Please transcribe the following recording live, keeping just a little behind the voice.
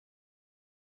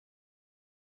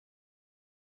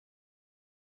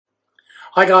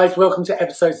Hi guys, welcome to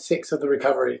episode 6 of The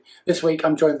Recovery. This week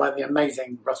I'm joined by the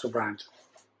amazing Russell Brand.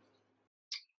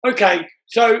 Okay,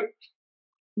 so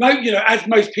as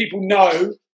most people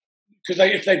know, because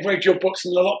if they've read your books,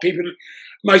 and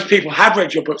most people have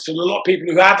read your books, and a lot of people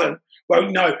who haven't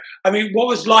won't know. I mean, what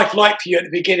was life like for you at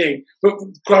the beginning,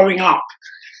 growing up?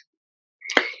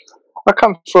 I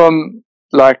come from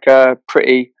like a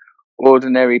pretty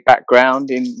ordinary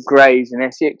background in Grays in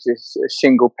Essex. It's a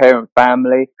single parent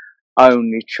family,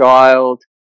 only child,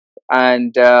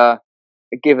 and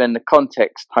given the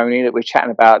context, Tony, that we're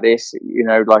chatting about this,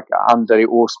 like under the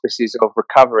auspices of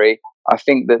recovery, I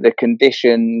think that the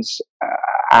conditions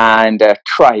and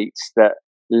traits that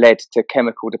led to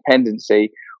chemical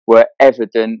dependency were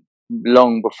evident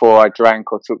long before I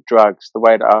drank or took drugs. The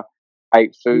way that I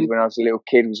ate food when I was a little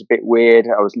kid was a bit weird.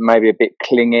 I was maybe a bit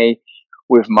clingy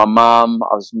with my mum.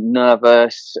 I was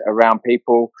nervous around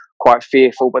people, quite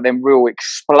fearful, but then real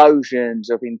explosions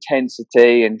of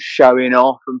intensity and showing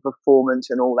off and performance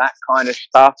and all that kind of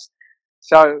stuff.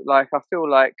 So, I feel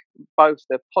like both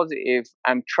the positive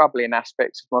and troubling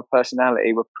aspects of my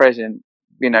personality were present,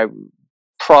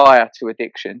 prior to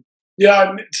addiction.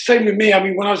 Yeah, same with me. I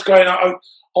mean, when I was growing up,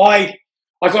 I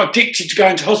got addicted to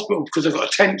going to hospital because I got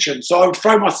attention. So I would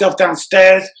throw myself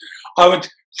downstairs. I would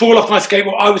fall off my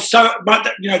skateboard. I was so,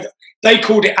 they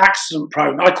called it accident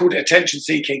prone. I called it attention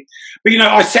seeking. But,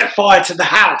 I set fire to the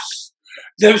house.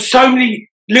 There were so many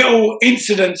little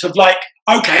incidents of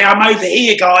okay, I'm over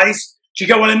here, guys. Do you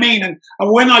get what I mean? And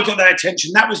when I got that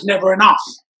attention, that was never enough.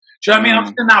 Do you know what I mean? I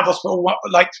was in that hospital,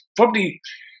 probably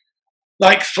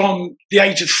from the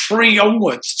age of 3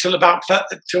 onwards till about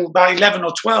 11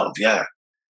 or 12. Yeah.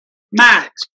 Mad.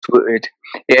 It's weird.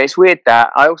 Yeah, it's weird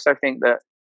that. I also think that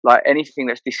anything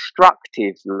that's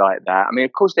destructive like that. I mean,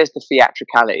 of course, there's the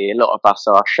theatricality. A lot of us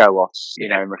are show-offs,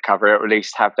 in recovery, or at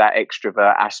least have that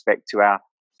extrovert aspect to our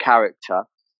character.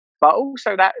 But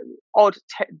also that odd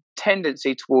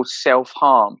tendency towards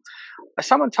self-harm.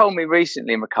 Someone told me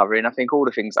recently in recovery, and I think all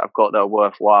the things that I've got that are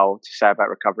worthwhile to say about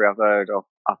recovery, I've heard of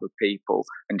other people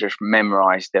and just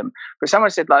memorized them. But someone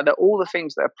said that all the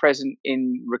things that are present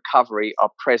in recovery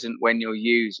are present when you're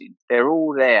using. They're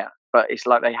all there, but it's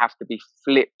like they have to be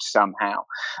flipped somehow.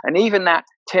 And even that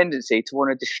tendency to want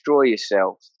to destroy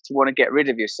yourself, to want to get rid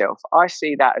of yourself, I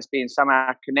see that as being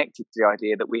somehow connected to the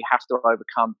idea that we have to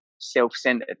overcome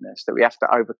self-centeredness, that we have to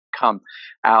overcome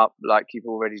our, like you've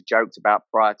already joked about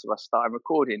prior to us starting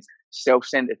recording,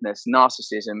 self-centeredness,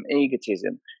 narcissism,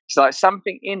 egotism. It's like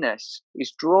something in us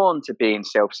is drawn to being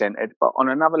self-centered, but on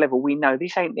another level we know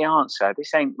this ain't the answer, this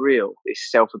ain't real,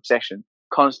 this self-obsession,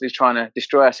 constantly trying to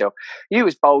destroy ourselves. You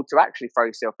was bold to actually throw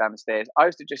yourself down the stairs. I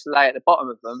used to just lay at the bottom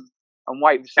of them and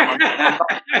wait for someone to come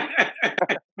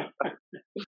back.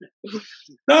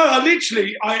 No,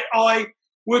 I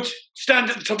would stand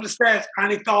at the top of the stairs,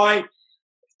 and if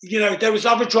there was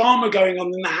other drama going on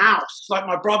in the house, like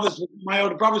my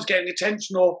older brothers getting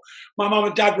attention, or my mum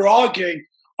and dad were arguing,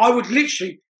 I would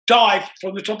literally dive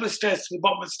from the top of the stairs to the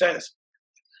bottom of the stairs,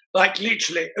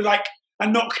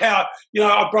 and not care.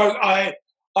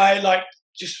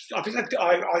 I think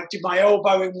I did my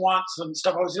elbow in once and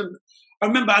stuff. I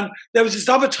remember, and there was this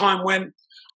other time when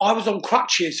I was on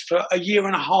crutches for a year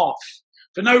and a half.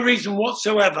 For no reason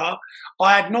whatsoever.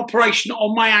 I had an operation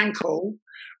on my ankle,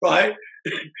 right?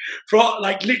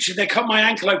 Literally, they cut my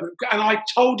ankle open, and I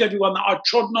told everyone that I'd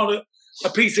trodden on a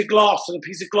piece of glass, and a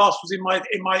piece of glass was in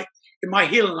my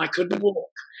heel, and I couldn't walk.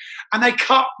 And they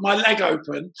cut my leg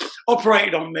open,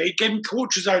 operated on me, gave me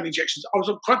cortisone injections. I was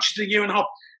on crutches a year and a half.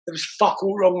 There was fuck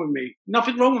all wrong with me,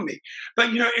 nothing wrong with me.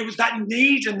 But it was that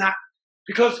need, and that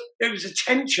because it was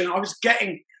attention I was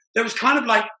getting. There was kind of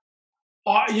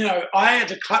I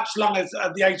had a collapsed lung at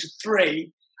the age of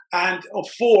 3 or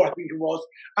 4, I think it was,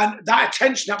 and that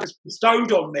attention that was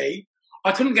bestowed on me,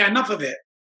 I couldn't get enough of it.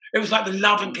 It was like the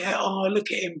love and care. Oh,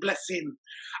 look at him, bless him,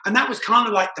 and that was kind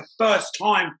of like the first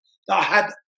time that I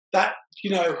had that,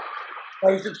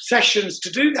 those obsessions to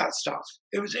do that stuff.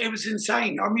 It was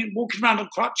insane. I mean, walking around on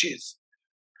crutches,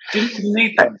 didn't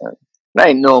need them. That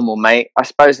ain't normal, mate. I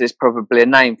suppose there's probably a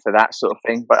name for that sort of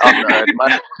thing, but I've not heard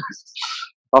much.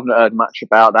 I've not heard much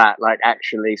about that,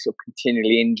 actually sort of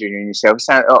continually injuring yourself.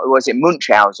 Was it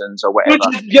Munchausen's or whatever?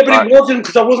 Yeah, but it wasn't,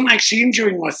 because I wasn't actually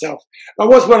injuring myself. I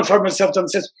was when I threw myself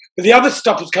downstairs, but the other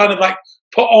stuff was kind of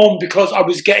put on because I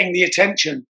was getting the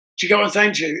attention. Do you get what I'm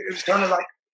saying to you? It was kind of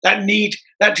that need,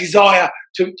 that desire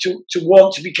to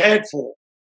want to be cared for.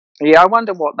 Yeah, I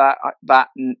wonder what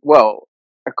well,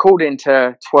 according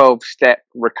to 12-step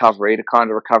recovery, the kind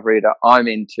of recovery that I'm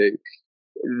into,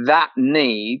 that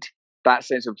need, that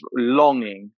sense of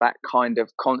longing, that kind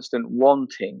of constant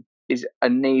wanting is a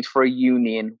need for a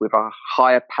union with a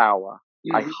higher power,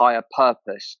 a higher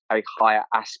purpose, a higher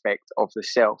aspect of the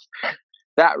self.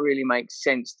 That really makes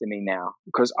sense to me now,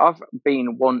 because I've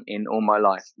been wanting all my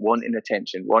life, wanting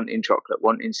attention, wanting chocolate,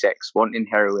 wanting sex, wanting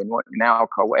heroin, wanting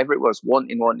alcohol, whatever it was,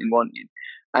 wanting.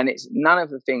 And it's none of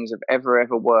the things have ever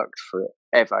worked for it,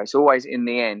 ever. It's always, in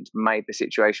the end, made the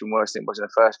situation worse than it was in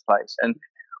the first place. And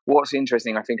what's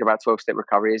interesting, I think, about 12-step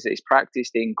recovery is that it's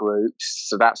practiced in groups.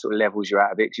 So that sort of levels you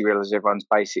out of it, because you realize everyone's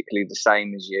basically the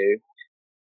same as you.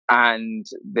 And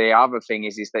the other thing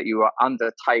is that you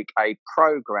undertake a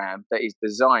program that is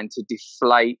designed to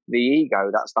deflate the ego.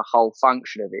 That's the whole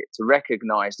function of it, to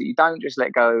recognize that you don't just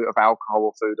let go of alcohol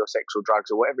or food or sex or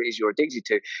drugs or whatever it is you're addicted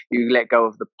to. You let go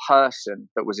of the person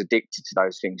that was addicted to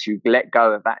those things. You let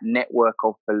go of that network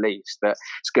of beliefs that's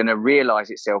going to realize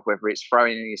itself, whether it's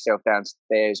throwing yourself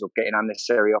downstairs or getting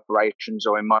unnecessary operations,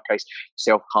 or in my case,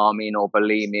 self-harming or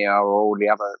bulimia or all the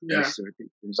other lists of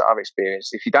addictions that I've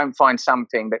experienced. If you don't find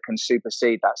something that can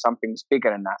supersede that, something that's bigger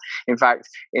than that. In fact,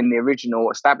 in the original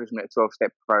establishment of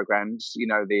 12-step programs, you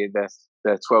know, the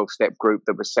 12-step group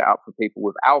that was set up for people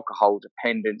with alcohol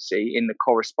dependency, in the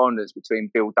correspondence between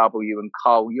Bill W. and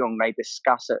Carl Jung, they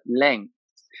discuss at length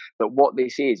that what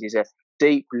this is a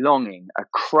deep longing, a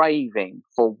craving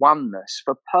for oneness,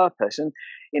 for purpose. And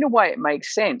in a way, it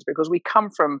makes sense, because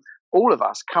all of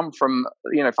us come from,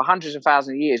 you know, for hundreds of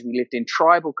thousands of years, we lived in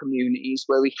tribal communities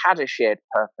where we had a shared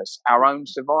purpose, our own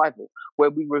survival, where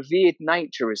we revered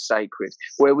nature as sacred,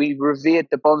 where we revered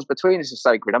the bonds between us as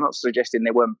sacred. I'm not suggesting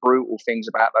there weren't brutal things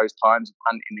about those times of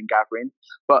hunting and gathering,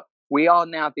 but we are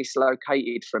now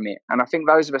dislocated from it. And I think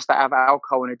those of us that have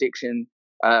alcohol and addiction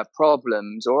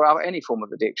problems, or any form of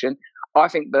addiction, I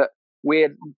think that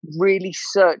we're really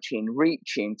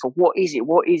reaching for what is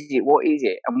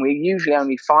it? And we usually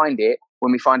only find it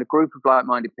when we find a group of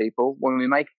like-minded people, when we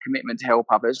make a commitment to help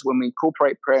others, when we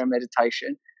incorporate prayer and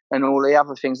meditation and all the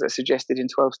other things that are suggested in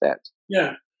 12 steps.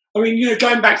 Yeah. I mean, you know,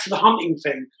 going back to the hunting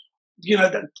thing, you know,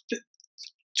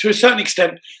 to a certain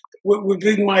extent,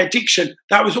 within my addiction,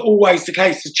 that was always the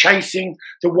case, the chasing,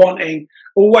 the wanting,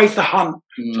 always the hunt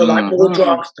for like more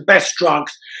drugs, the best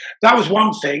drugs. That was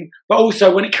one thing. But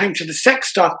also when it came to the sex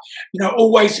stuff, you know,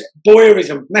 always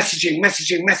voyeurism, messaging,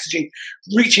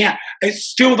 reaching out. It's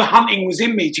still, the hunting was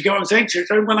in me. Do you get what I'm saying? So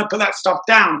when I put that stuff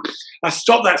down, I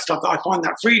stop that stuff, that I find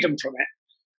that freedom from it.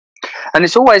 And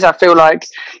it's always, I feel like,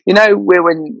 you know,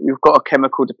 when you've got a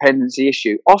chemical dependency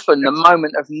issue, often the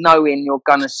moment of knowing you're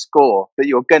going to score, that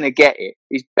you're going to get it,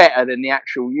 is better than the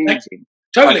actual using.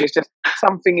 Totally. Like, it's just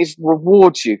something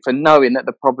rewards you for knowing that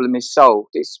the problem is solved.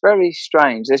 It's very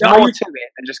strange. There's more to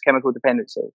it than just chemical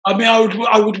dependency. I mean,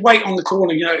 I would wait on the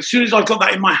corner, you know, as soon as I got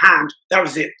that in my hand, that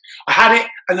was it. I had it,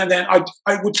 and then I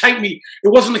would take me, it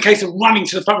wasn't a case of running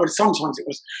to the front, well, sometimes it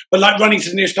was, but like running to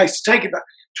the nearest place to take it. But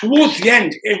towards the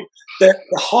end, the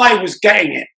high was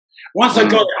getting it. Once I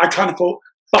got it, I kind of thought,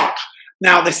 fuck,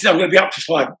 now I'm going to be up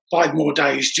for five more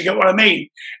days. Do you get what I mean?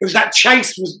 It was that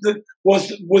chase was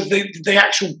the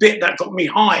actual bit that got me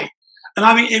high. And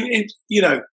I mean, you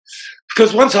know,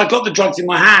 because once I got the drugs in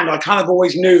my hand, I kind of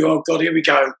always knew, oh God, here we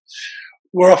go.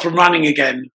 We're off and running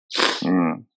again.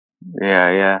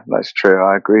 Yeah, that's true.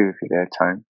 I agree with you there,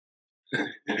 Tone.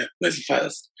 That's the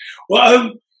first.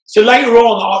 Well, so later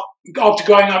on, after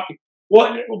growing up,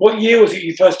 what year was it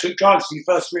you first took drugs and you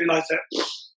first realised that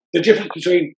the difference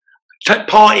between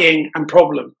partying and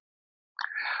problem?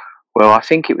 Well, I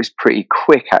think it was pretty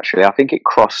quick, actually. I think it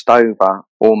crossed over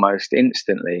almost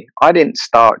instantly. I didn't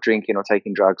start drinking or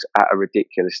taking drugs at a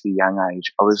ridiculously young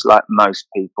age. I was like most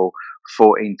people,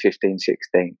 14, 15,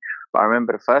 16. But I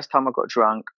remember the first time I got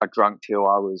drunk, I drank till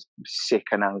I was sick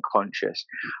and unconscious.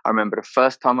 I remember the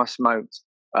first time I smoked,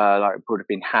 like it would have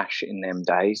been hash in them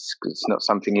days, because it's not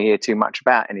something you hear too much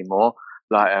about anymore.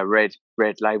 Like a red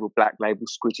label, black label,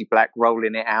 squidgy black,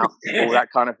 rolling it out, all that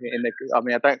kind of thing. I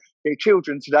mean, I don't think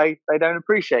children today, they don't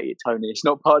appreciate it, Tony. It's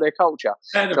not part of their culture.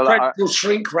 And so a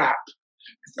shrink wrap.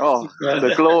 Oh,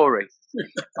 the glory.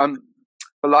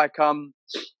 But like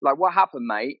what happened,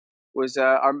 mate, was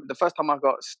the first time I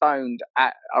got stoned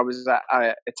I was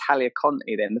at Italia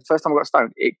Conti then. The first time I got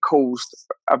stoned, it caused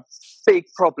a big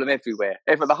problem everywhere.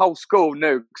 The whole school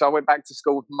knew, because I went back to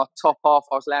school with my top off.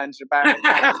 I was lounging about in the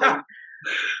canteen.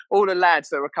 All the lads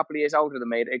that were a couple of years older than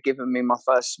me that had given me my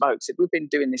first smoke said, we've been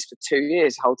doing this for 2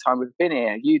 years the whole time we've been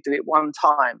here. You do it one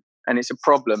time and it's a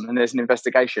problem and there's an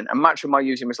investigation. And much of my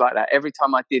using was like that. Every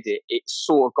time I did it, it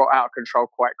sort of got out of control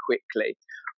quite quickly.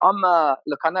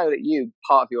 Look, I know that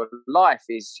part of your life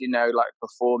is, you know, like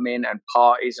performing and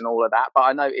parties and all of that, but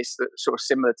I noticed that sort of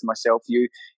similar to myself, you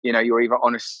know, you're either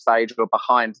on a stage or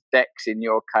behind decks in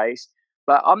your case.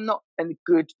 But I'm not a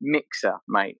good mixer,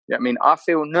 mate. I mean, I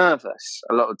feel nervous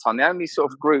a lot of the time. The only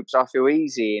sort of groups I feel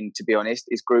easy in, to be honest,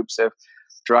 is groups of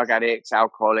drug addicts,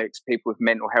 alcoholics, people with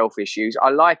mental health issues. I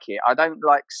like it. I don't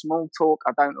like small talk.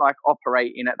 I don't like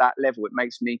operating at that level. It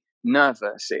makes me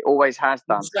nervous. It always has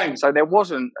done. So there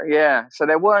wasn't, so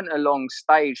there weren't a long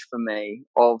stage for me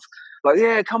of like,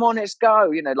 yeah, come on, let's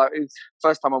go. You know, like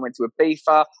first time I went to a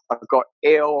beefer, I got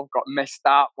ill, got messed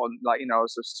up on, like, you know, I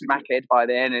was sort of smackhead by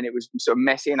then, and it was sort of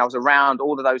messy, and I was around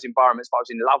all of those environments, but I was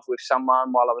in love with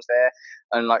someone while I was there,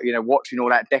 and like, you know, watching all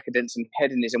that decadence and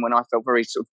hedonism when I felt very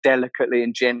sort of delicately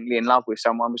and gently in love with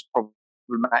someone was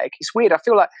problematic. It's weird. I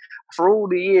feel like for all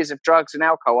the years of drugs and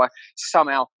alcohol, I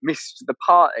somehow missed the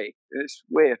party. It's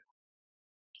weird.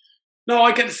 No,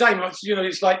 I get the same. You know,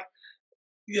 it's like,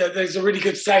 yeah, there's a really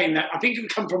good saying that I think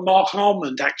it come from Mark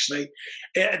Almond, actually,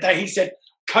 that he said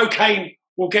cocaine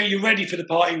will get you ready for the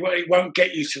party, but it won't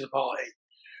get you to the party.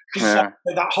 Because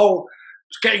that whole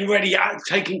getting ready,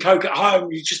 taking coke at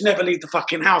home, you just never leave the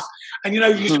fucking house. And, you know,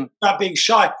 you talk about being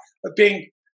shy, of being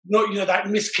not, you know, that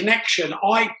misconnection.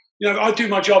 I do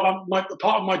my job.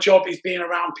 Part of my job is being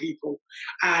around people,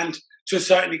 and to a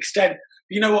certain extent.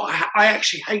 But you know what? I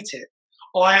actually hate it.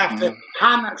 I have to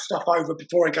hand that stuff over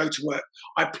before I go to work.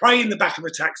 I pray in the back of a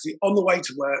taxi on the way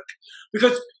to work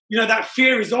because, you know, that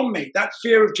fear is on me. That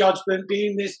fear of judgment,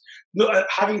 being this,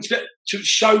 having to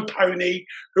show pony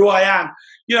who I am.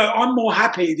 You know, I'm more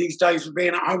happy these days with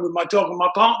being at home with my dog and my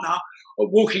partner or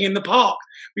walking in the park.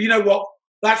 But you know what?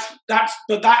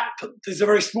 There's a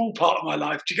very small part of my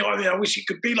life. Do you get what I mean? I wish it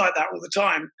could be like that all the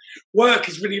time. Work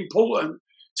is really important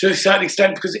to a certain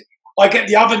extent because I get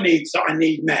the other needs that I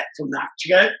need met from that. Do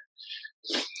you get it?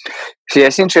 So yeah,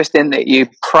 it's interesting that you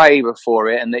pray before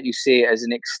it and that you see it as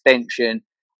an extension.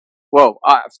 Well,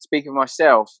 speaking of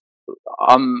myself,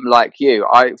 I'm like you.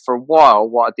 For a while,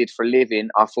 what I did for a living,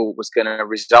 I thought was going to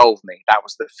resolve me. That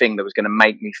was the thing that was going to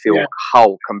make me feel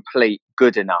whole, complete,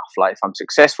 good enough. Like if I'm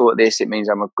successful at this, it means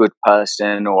I'm a good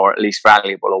person or at least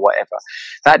valuable or whatever.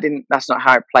 That's not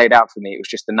how it played out for me. It was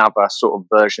just another sort of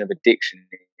version of addiction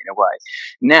in a way.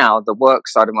 Now the work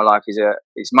side of my life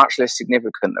is much less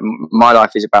significant. My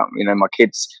life is about, you know, my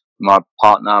kids, my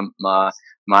partner,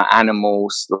 my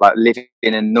animals, like living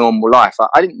a normal life.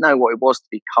 I didn't know what it was to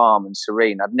be calm and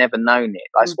serene. I'd never known it.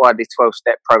 That's why these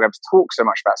 12-step programs talk so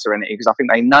much about serenity, because I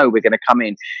think they know we're going to come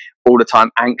in all the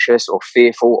time anxious or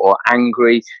fearful or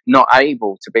angry, not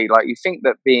able to be like, you think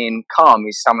that being calm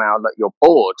is somehow that you're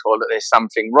bored or that there's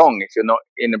something wrong if you're not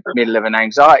in the middle of an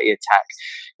anxiety attack,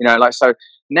 you know, like, so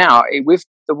now with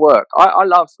the work, I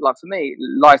love, like for me,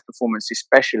 live performance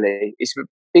especially,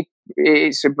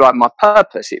 it's like my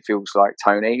purpose, it feels like,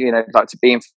 Tony, you know, like to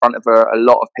be in front of a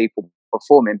lot of people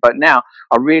performing. But now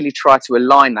I really try to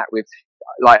align that with,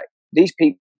 like, these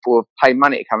people have paid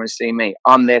money to come and see me.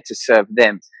 I'm there to serve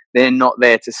them. They're not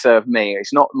there to serve me.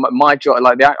 It's not my job.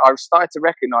 Like I started to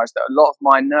recognize that a lot of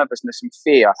my nervousness and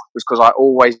fear was because I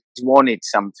always wanted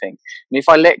something. And if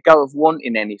I let go of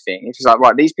wanting anything, it's like,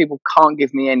 right, these people can't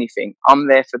give me anything. I'm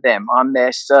there for them. I'm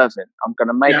their servant. I'm going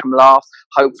to make them laugh.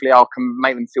 Hopefully I can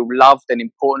make them feel loved and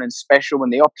important and special,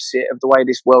 and the opposite of the way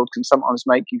this world can sometimes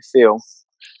make you feel.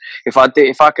 If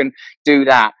I can do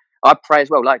that, I pray as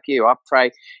well, like you. I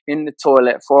pray in the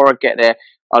toilet before I get there.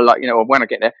 I like, you know, when I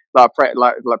get there, like pray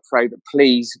that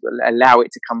please allow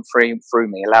it to come through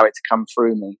me. Allow it to come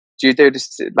through me. Do you do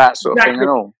that sort of thing at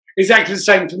all? Exactly the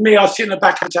same for me. I sit in the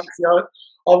back of the taxi.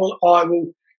 I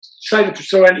will say the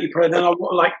serenity prayer. Then I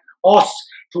will like ask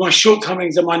for my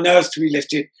shortcomings and my nerves to be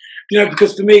lifted. You know,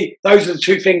 because for me, those are the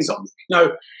two things. You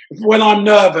know, when I'm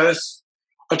nervous,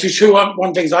 I do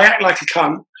one things. I act like a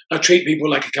cunt. I treat people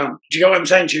like a cunt. Do you get what I'm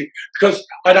saying to you? Because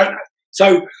I don't.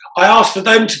 So I ask for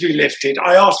them to be lifted.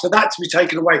 I ask for that to be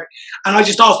taken away, and I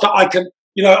just ask that I can.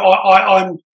 You know,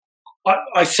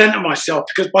 I center myself,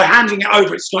 because by handing it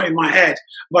over, it's not in my head.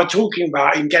 By talking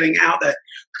about it and getting it out there,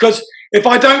 because if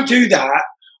I don't do that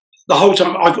the whole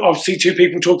time, I'll see two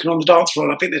people talking on the dance floor,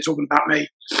 and I think they're talking about me.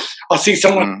 I'll see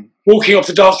someone walking off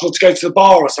the dance floor to go to the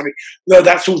bar or something. No,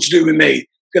 that's all to do with me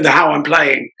and how I'm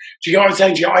playing. Do you know what I'm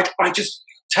saying to you? I just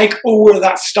take all of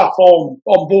that stuff on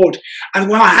board. And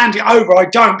when I hand it over, I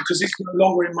don't, because it's no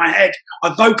longer in my head.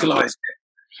 I vocalize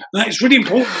it. And it's really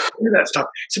important to do that stuff.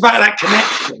 It's about that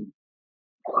connection.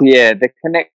 Yeah, the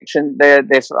connection.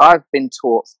 I've been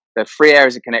taught the 3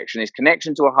 areas of connection is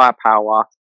connection to a higher power,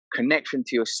 connection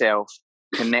to yourself,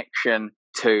 connection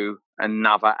to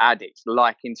another addict.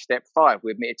 Like in step 5,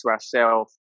 we admitted to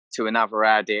ourselves, to another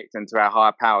addict, and to our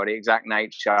higher power, the exact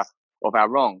nature of our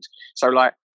wrongs. So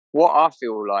like, what I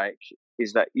feel like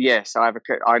is that, yes, I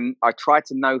try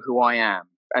to know who I am,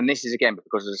 and this is again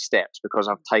because of the steps, because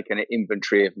I've taken an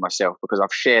inventory of myself, because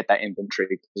I've shared that inventory,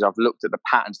 because I've looked at the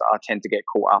patterns that I tend to get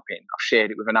caught up in. I've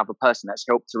shared it with another person. That's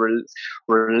helped to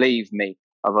relieve me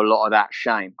of a lot of that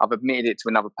shame. I've admitted it to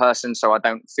another person, so I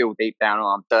don't feel deep down, oh,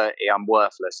 I'm dirty, I'm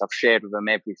worthless. I've shared with them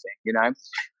everything, you know.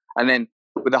 And then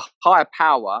with a higher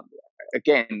power,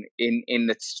 again, in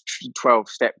the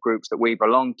 12-step groups that we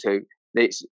belong to,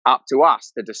 it's up to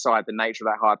us to decide the nature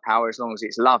of that higher power, as long as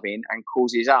it's loving and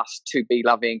causes us to be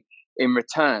loving in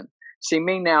return. See,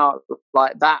 me now,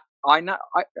 like that, I know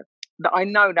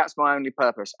that's my only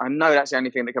purpose. I know that's the only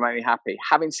thing that can make me happy.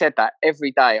 Having said that,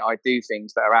 every day I do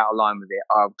things that are out of line with it.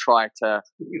 I'll try to,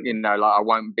 you know, like I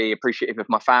won't be appreciative of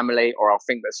my family, or I'll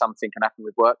think that something can happen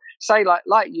with work. Say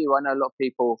like you, I know a lot of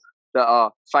people that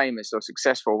are famous or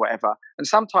successful or whatever. And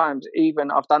sometimes even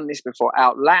I've done this before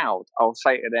out loud. I'll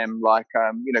say to them like,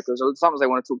 you know, because sometimes they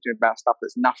want to talk to me about stuff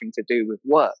that's nothing to do with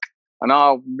work. And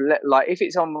I'll like, if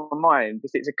it's on my mind,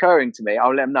 if it's occurring to me,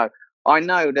 I'll let them know. I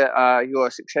know that you're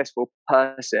a successful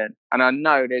person, and I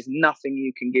know there's nothing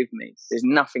you can give me. There's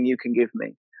nothing you can give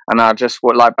me. And I just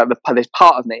would like, but there's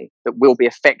part of me that will be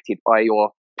affected by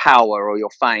your power or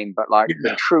your fame. But like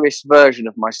the truest version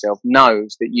of myself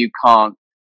knows that you can't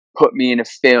put me in a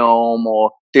film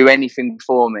or do anything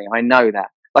for me. I know that.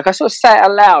 Like I sort of say it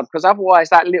aloud, because otherwise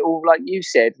that little, like you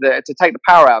said, to take the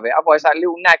power out of it, otherwise that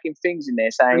little nagging things in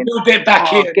there saying, a little bit back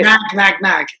here,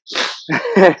 nag.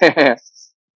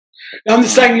 I'm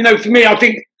just saying, you know, for me, I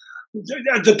think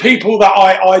the people that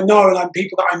I know and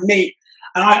people that I meet,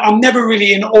 and I'm never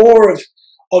really in awe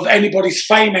of anybody's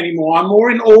fame anymore. I'm more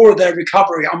in awe of their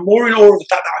recovery. I'm more in awe of the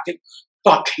fact that I think,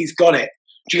 fuck, he's got it.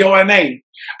 Do you get what I mean?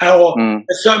 Or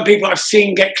there's certain people I've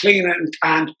seen get clean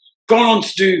and gone on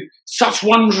to do such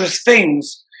wondrous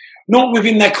things, not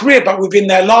within their career, but within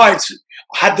their lives,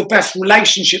 had the best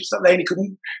relationships that they could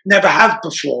never have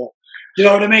before. You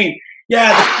know what I mean?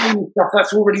 Yeah, the stuff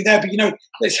that's already there, but you know,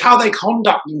 it's how they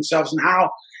conduct themselves and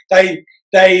how they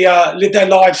live their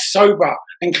lives sober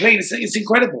and clean. It's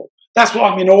incredible. That's what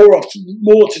I'm in awe of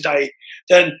more today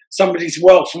than somebody's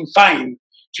wealth and fame.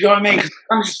 Do you know what I mean? Because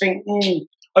I just think,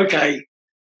 okay.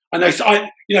 And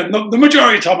you know, the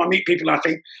majority of the time I meet people and I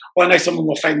think, well, I know someone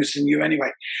more famous than you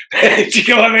anyway. Do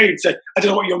you know what I mean? So I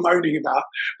don't know what you're moaning about,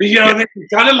 but you know what I mean?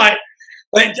 It's kind of like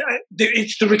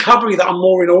it's the recovery that I'm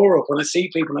more in awe of when I see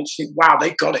people and I just think, wow, they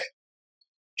got it.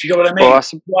 Do you know what I mean?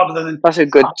 Well, rather than that's a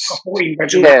good,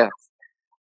 yeah.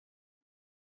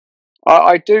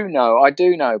 I do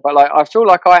know, but like I feel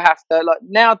like I have to, like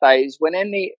nowadays when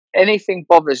anything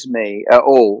bothers me at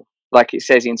all, like it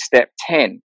says in step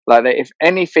 10, like that if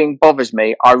anything bothers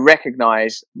me, I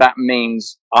recognize that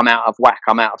means I'm out of whack,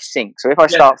 I'm out of sync. So if I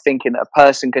start thinking that a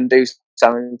person can do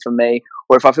something for me,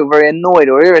 or if I feel very annoyed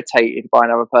or irritated by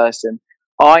another person,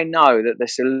 I know that the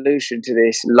solution to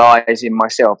this lies in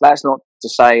myself. That's not to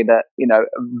say that, you know,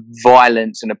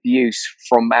 violence and abuse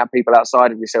from people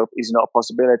outside of yourself is not a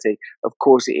possibility. Of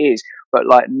course it is. But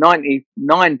like 99% of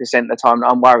the time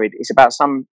I'm worried, it's about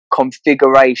some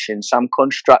configuration, some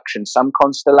construction, some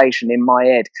constellation in my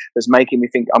head that's making me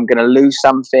think I'm going to lose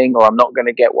something or I'm not going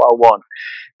to get what I want.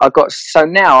 So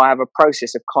now I have a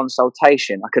process of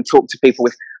consultation. I can talk to people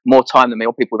with more time than me,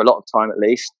 or people with a lot of time at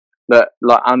least, that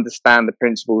like understand the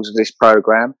principles of this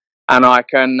program, and I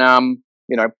can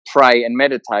you know, pray and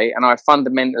meditate, and I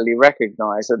fundamentally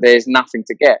recognize that there's nothing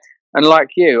to get. And like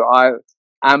you, I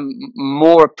am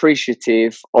more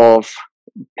appreciative of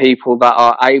people that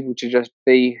are able to just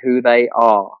be who they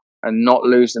are and not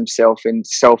lose themselves in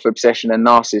self-obsession and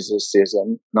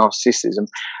narcissism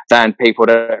than people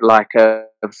that like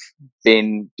have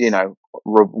been, you know,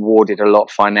 rewarded a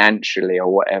lot financially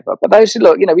or whatever. But those,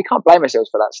 look, you know, we can't blame ourselves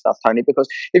for that stuff, Tony, because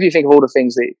if you think of all the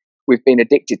things that we've been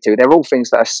addicted to, they're all things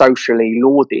that are socially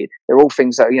lauded. They're all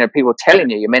things that, you know, people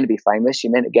telling you're meant to be famous,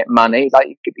 you're meant to get money.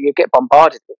 Like you get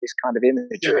bombarded with this kind of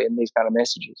imagery and these kind of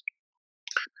messages.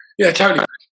 Yeah, totally.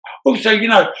 Also, you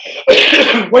know,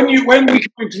 when we come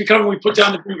into recovery, we put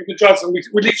down the drugs, and we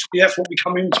literally, that's what we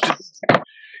come into.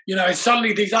 You know,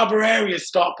 suddenly these other areas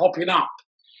start popping up,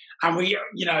 and we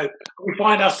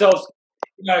find ourselves,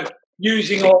 you know,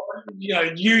 using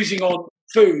on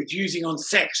food, using on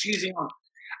sex, using on,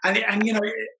 and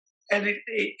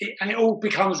it all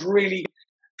becomes really.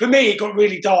 For me, it got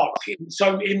really dark.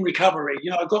 In recovery,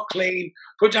 you know, I got clean,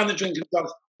 put down the drink and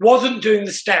drugs. Wasn't doing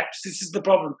the steps. This is the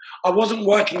problem. I wasn't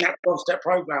working that 12-step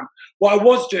program. What I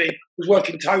was doing was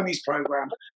working Tony's program.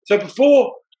 So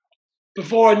before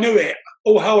I knew it,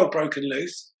 all hell had broken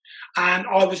loose, and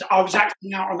I was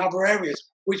acting out on other areas,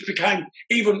 which became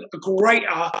even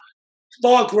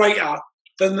far greater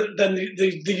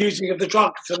the using of the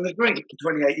drugs and the drink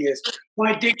for 28 years.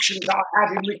 My addiction that I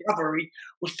had in recovery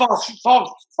was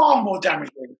far more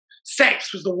damaging.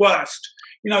 Sex was the worst.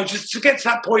 You know, just to get to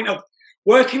that point of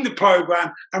working the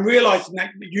program and realizing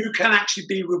that you can actually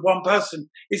be with one person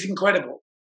is incredible.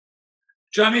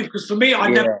 Do you know what I mean? Because for me, I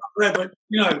never ever,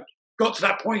 you know, got to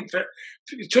that point. But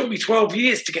it took me 12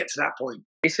 years to get to that point.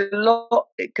 It's a lot.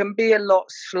 It can be a lot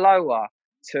slower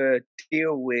to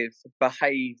deal with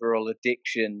behavioural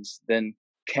addictions than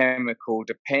chemical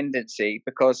dependency,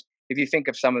 because if you think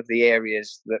of some of the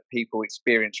areas that people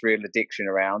experience real addiction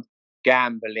around,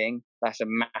 gambling, that's a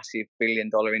massive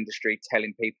billion-dollar industry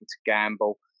telling people to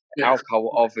gamble. Yeah.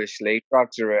 Alcohol, obviously,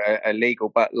 drugs are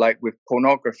illegal, but like with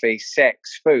pornography,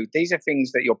 sex, food, these are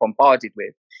things that you're bombarded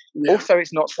with. Yeah. Also,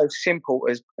 it's not so simple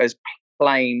as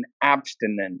plain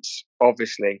abstinence,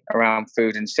 obviously, around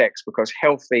food and sex, because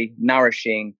healthy,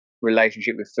 nourishing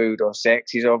relationship with food or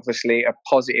sex is obviously a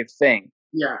positive thing.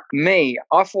 Yeah. Me,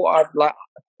 I thought I'd like,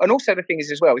 and also the thing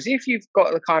is as well, is if you've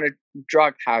got the kind of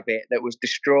drug habit that was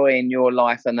destroying your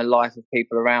life and the life of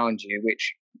people around you,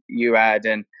 which you had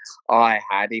and I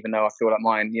had, even though I feel like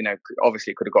mine, you know,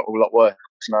 obviously could have got a lot worse.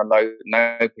 And I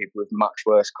know people with much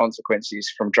worse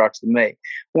consequences from drugs than me.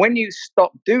 When you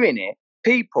stop doing it,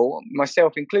 people,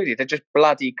 myself included, are just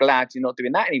bloody glad you're not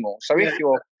doing that anymore. So if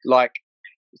you're like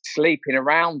sleeping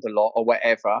around a lot or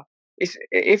whatever,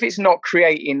 if it's not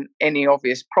creating any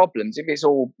obvious problems, if it's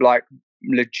all like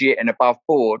legit and above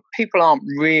board, people aren't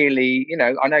really, you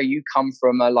know, I know you come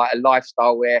from a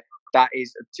lifestyle where that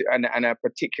is, and a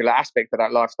particular aspect of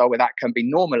that lifestyle where that can be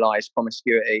normalized,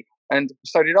 promiscuity. And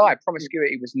so did I.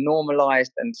 Promiscuity was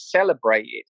normalized and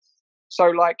celebrated. So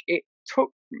like it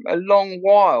took a long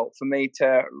while for me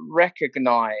to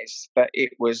recognize that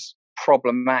it was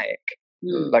problematic.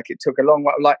 Like it took a long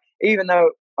while, like even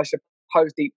though I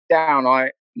suppose deep down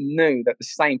I knew that the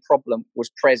same problem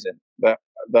was present, that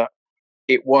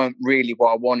it weren't really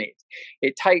what I wanted.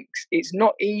 It's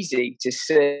not easy to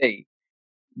see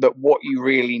that what you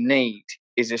really need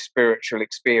is a spiritual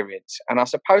experience. And I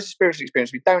suppose a spiritual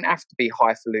experience, we don't have to be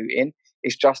highfalutin.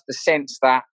 It's just the sense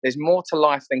that there's more to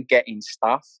life than getting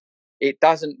stuff. It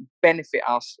doesn't benefit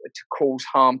us to cause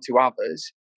harm to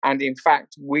others. And in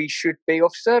fact, we should be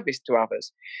of service to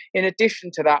others. In addition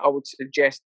to that, I would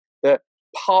suggest that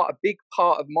a big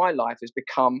part of my life has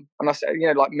become, and I say, you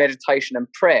know, like meditation and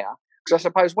prayer. Because I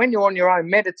suppose when you're on your own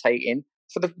meditating,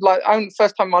 for the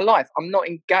first time in my life, I'm not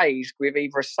engaged with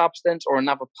either a substance or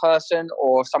another person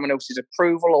or someone else's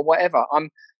approval or whatever. I'm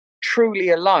truly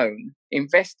alone,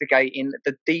 investigating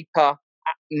the deeper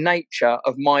nature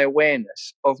of my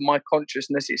awareness, of my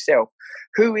consciousness itself.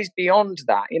 Who is beyond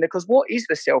that? You know, because what is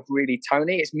the self really,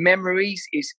 Tony? It's memories,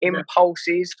 it's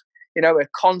impulses, you know, a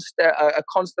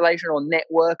constellation or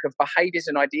network of behaviors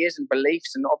and ideas and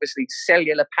beliefs and obviously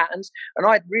cellular patterns. And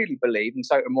I really believe, and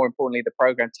so more importantly, the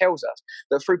program tells us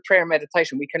that through prayer and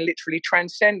meditation, we can literally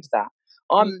transcend that.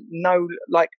 I'm no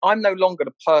longer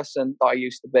the person that I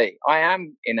used to be. I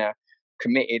am in a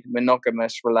committed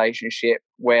monogamous relationship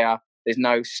where there's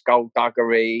no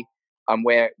skullduggery, and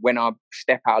where when I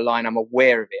step out of line, I'm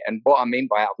aware of it. And what I mean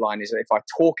by out of line is that if I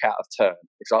talk out of turn,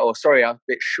 it's like, oh, sorry, I was a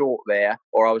bit short there,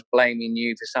 or I was blaming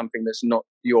you for something that's not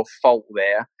your fault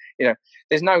there. You know,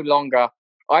 there's no longer,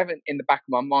 I haven't in the back of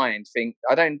my mind think,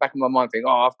 oh,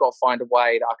 I've got to find a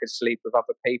way that I could sleep with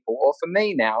other people. Or for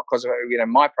me now, because, you know,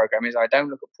 my program is I don't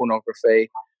look at pornography.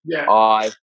 Yeah.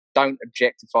 I don't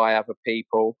objectify other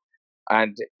people.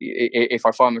 And if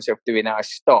I find myself doing that, I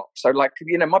stop. So, like,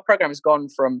 you know, my program has gone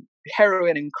from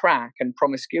heroin and crack and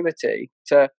promiscuity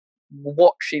to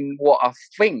watching what I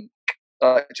think,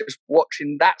 just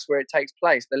watching, that's where it takes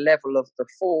place, the level of the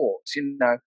thoughts, you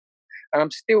know. And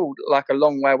I'm still, like, a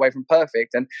long way away from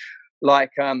perfect. And,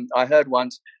 like, I heard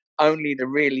once, only the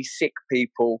really sick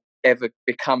people ever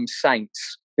become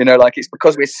saints. You know, like, it's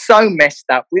because we're so messed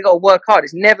up. We've got to work hard.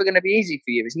 It's never going to be easy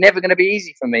for you. It's never going to be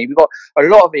easy for me. We've got a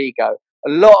lot of ego,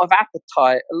 a lot of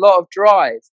appetite, a lot of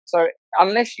drive. So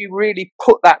unless you really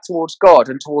put that towards God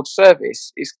and towards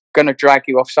service, it's going to drag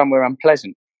you off somewhere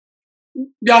unpleasant.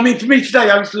 Yeah, I mean, for me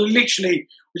today, I was literally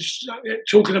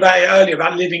talking about it earlier,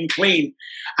 about living clean.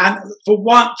 And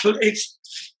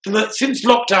since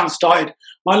lockdown started,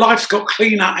 my life's got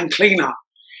cleaner and cleaner.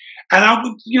 And I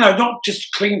would, you know, not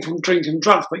just clean from drink and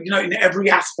drugs, but, you know, in every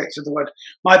aspect of the word,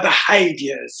 my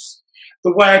behaviours,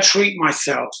 the way I treat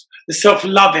myself, the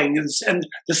self-loving and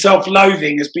the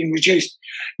self-loathing has been reduced,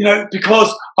 you know,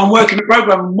 because I'm working the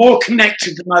program more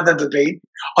connected than I've ever been.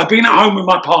 I've been at home with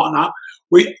my partner.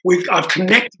 I've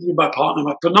connected with my partner.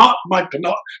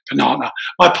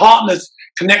 My partner's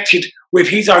connected with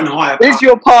his own higher power. Is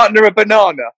your partner a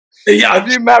banana? Yeah,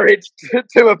 Have you married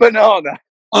to a banana?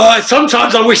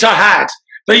 sometimes I wish I had,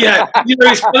 but yeah,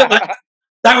 it's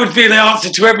that would be the answer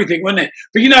to everything, wouldn't it?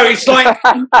 But it's like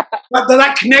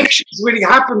that connection has really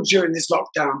happened during this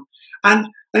lockdown, and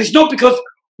it's not because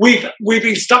we've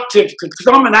been stuck to it. Because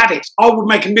I'm an addict, I would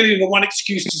make 1,000,001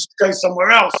 excuse to go somewhere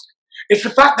else. It's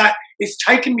the fact that it's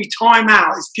taken me time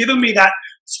out. It's given me that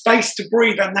space to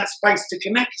breathe and that space to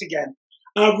connect again.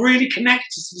 And I've really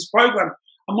connected to this program.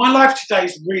 And my life today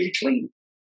is really clean.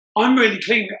 I'm really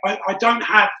clean. I don't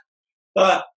have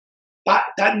that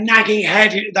nagging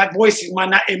head, that voice in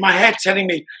my head telling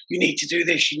me, you need to do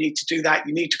this, you need to do that,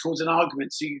 you need to cause an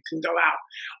argument so you can go out.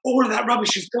 All of that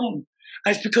rubbish is gone.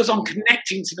 And it's because I'm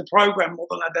connecting to the program more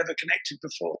than I've ever connected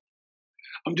before.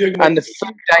 I'm doing and the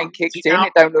food ain't kicked in.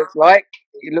 It don't look like.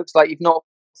 It looks like you've not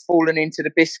fallen into the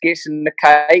biscuits and the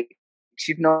cakes.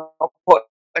 You've not put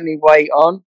any weight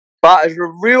on. But as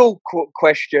a real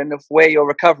question of where your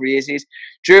recovery is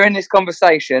during this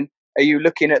conversation, are you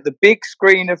looking at the big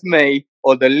screen of me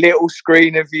or the little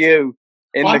screen of you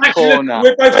in the corner?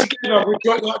 We're both together. We've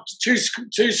got like two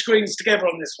screens together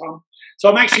on this one. So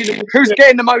I'm actually looking. Who's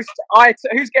getting the most eye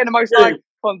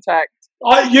contact?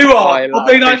 You are. I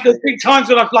mean, there's been times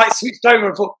when I've like switched over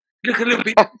and thought, look a little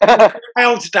bit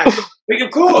pale today. But of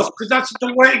course, because that's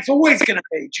the way it's always going to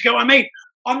be. Do you get what I mean?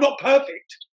 I'm not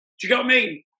perfect. Do you get what I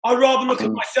mean? I'd rather look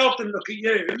at myself than look at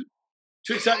you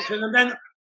to a certain extent. And then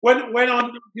when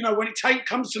I'm, when it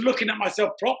comes to looking at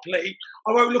myself properly,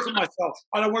 I won't look at myself.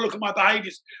 I don't want to look at my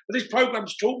behaviours. But this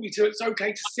program's taught me it's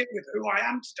okay to sit with who I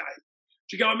am today.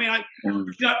 Do you get what I mean?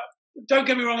 Don't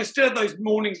get me wrong. I still have those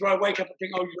mornings where I wake up and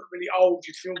think, "Oh, you look really old.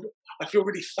 I feel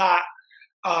really fat.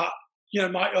 My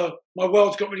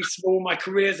world's got really small. My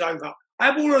career's over." I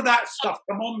have all of that stuff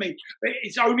come on me, but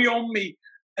it's only on me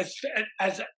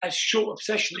as short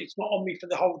obsession. It's not on me for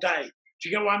the whole day. Do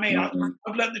you get what I mean?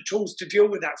 I've learned the tools to deal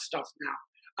with that stuff now,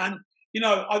 and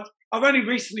I've only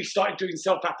recently started doing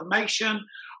self-affirmation.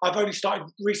 I've only started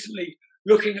recently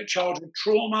looking at childhood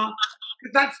trauma.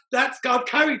 I've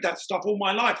carried that stuff all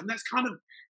my life, and that's kind of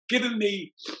given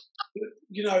me,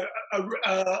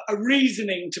 a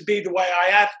reasoning to be the way I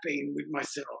have been with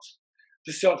myself.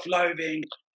 The self-loathing,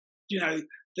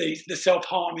 the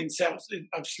self-harming,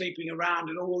 of sleeping around,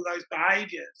 and all those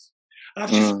behaviours. And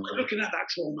I've just started looking at that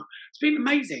trauma. It's been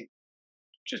amazing.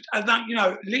 Just and that,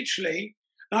 literally.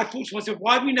 And I thought to myself,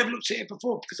 why have we never looked at it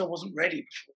before? Because I wasn't ready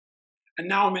before, and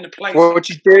now I'm in a place. What would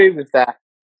you do with that?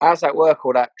 How's that work,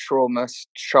 all that trauma,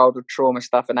 childhood trauma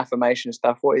stuff and affirmation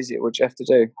stuff? What is it? What do you have to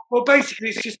do? Well, basically,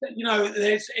 it's just that,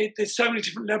 there's so many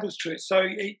different levels to it. So,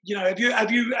 have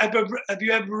you ever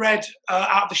read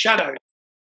Out of the Shadows?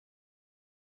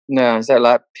 No, is that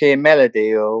like Peer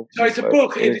Melody or? So it's a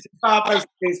book. It's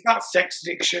about sex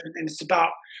addiction, and it's about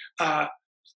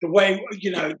the way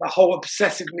the whole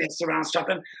obsessiveness around stuff.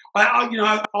 And I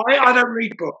don't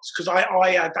read books because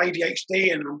I have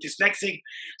ADHD and I'm dyslexic,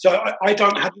 so I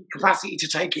don't have the capacity to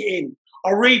take it in.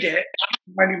 I read it,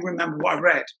 I only remember what I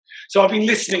read. So I've been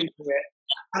listening to it,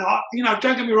 and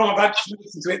don't get me wrong, I've had to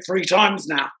listen to it 3 times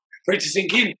now for it to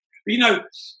sink in.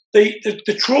 But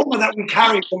the trauma that we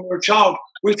carry when we're a child,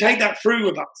 we take that through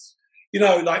with us.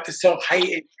 Like the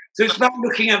self-hating. So it's about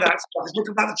looking at that stuff. It's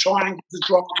looking about the triangle, the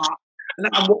drama.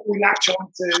 And what we latch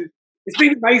on to. It's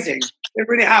been amazing. It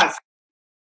really has.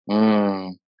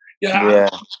 Yeah.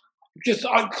 Just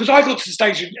because I got to the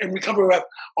stage in recovery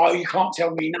where, you can't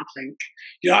tell me nothing.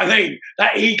 You know what I mean?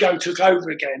 That ego took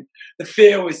over again. The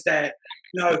fear was there.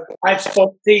 I had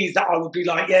sponsees that I would be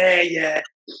like, yeah,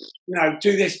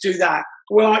 do this, do that.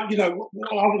 Well, I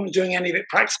wasn't doing any of it,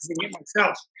 practicing it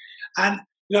myself. And,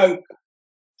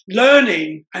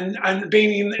 learning and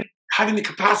having the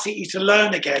capacity to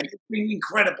learn again, it's been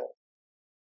incredible.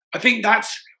 I think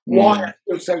that's why I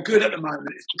feel so good at the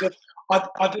moment. It's because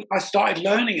I started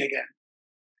learning again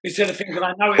instead of thinking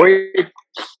I know it.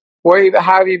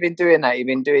 How have you been doing that? You've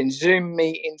been doing Zoom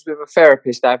meetings with a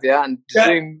therapist, have you? And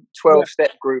Zoom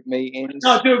 12-step group meetings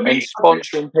and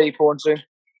sponsoring people on Zoom?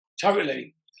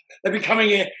 Totally. They've been coming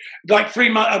here like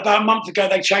about a month ago.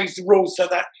 They changed the rules so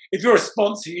that if you're a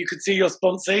sponsor, you could see your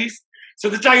sponsees. So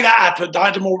the day that happened, I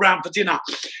had them all round for dinner.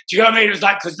 Do you know what I mean? It was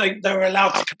like because they were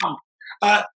allowed to come.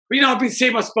 But I've been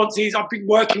seeing my sponsees. I've been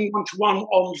working one-to-one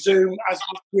on Zoom as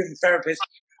with a therapist.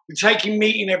 Been taking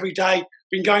meeting every day.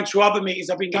 Been going to other meetings.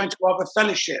 I've been going to other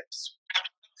fellowships.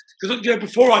 Because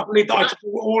before I believed that I could do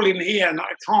it all in here, and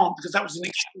I can't because that was an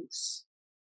excuse.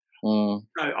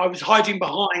 I was hiding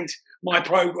behind my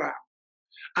program.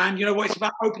 And you know what? It's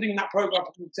about opening that program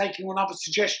up and taking on other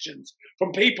suggestions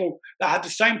from people that had the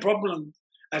same problem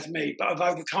as me, but have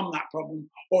overcome that problem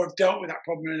or have dealt with that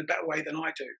problem in a better way than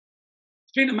I do.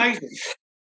 been amazing.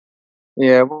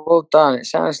 Yeah, well done. It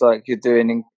sounds like you're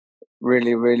doing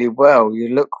really, really well.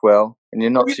 You look well, and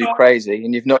you're not too crazy,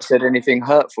 and you've not said anything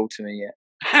hurtful to me yet.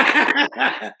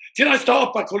 Did I start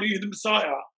off by calling you the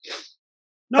Messiah?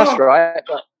 No, that's right.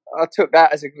 But I took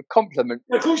that as a compliment.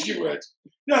 Of course you would.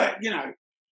 No, you know,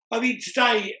 I mean,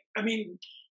 today, I mean,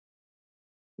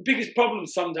 the biggest problem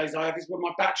some days I have is when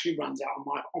my battery runs out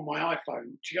on my iPhone.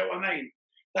 Do you get what I mean?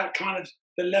 That kind of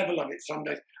the level of it some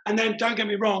days. And then don't get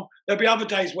me wrong, there'll be other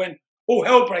days when all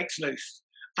hell breaks loose.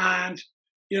 And,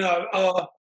 you know,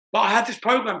 but I had this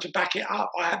program to back it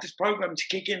up. I had this program to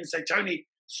kick in and say, Tony,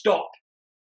 stop.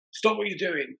 Stop what you're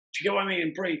doing. Do you get what I mean?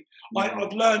 And breathe.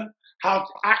 I've learned how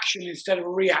to action instead of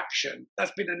reaction.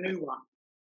 That's been a new one.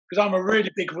 Because I'm a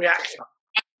really big reactor.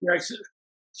 You know,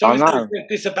 someone says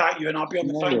this about you and I'll be on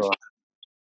the phone.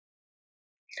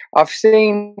 I've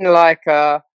seen like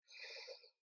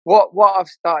what I've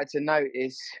started to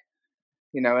notice,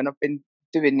 you know, and I've been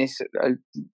doing this a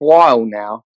while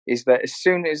now, is that as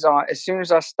soon as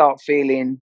I start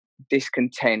feeling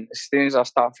discontent, as soon as I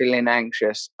start feeling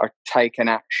anxious, I take an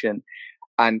action.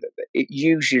 And it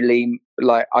usually,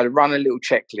 like, I run a little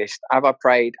checklist. Have I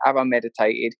prayed? Have I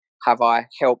meditated? Have I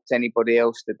helped anybody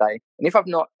else today? And if I've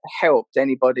not helped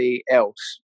anybody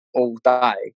else all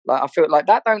day, like, I feel like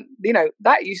that don't, you know,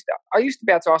 I used to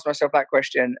be able to ask myself that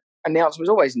question, and the answer was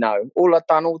always no. All I've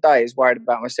done all day is worried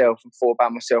about myself and thought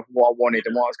about myself, what I wanted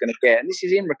and what I was going to get. And this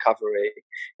is in recovery.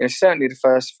 You know, certainly the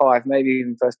first 5, maybe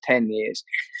even first 10 years.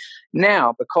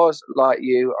 Now, because like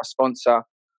you, I sponsor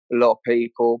a lot of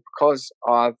people, because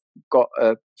I've got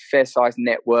a fair sized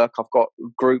network, I've got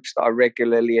groups that I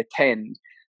regularly attend.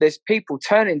 There's people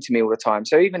turning to me all the time.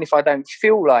 So even if I don't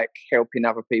feel like helping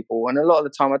other people, and a lot of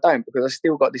the time I don't, because I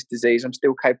still got this disease, I'm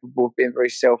still capable of being very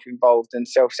self-involved and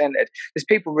self-centered. There's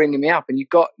people ringing me up, and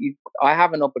I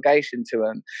have an obligation to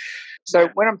them. So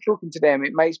when I'm talking to them,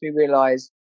 it makes me realize,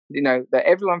 you know, that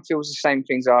everyone feels the same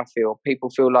things I feel.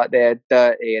 People feel like they're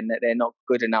dirty and that they're not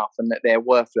good enough and that they're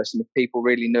worthless. And if people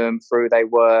really knew them through they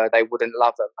wouldn't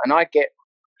love them. And I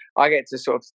get to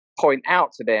sort of point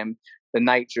out to them the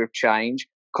nature of change,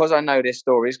 because I know their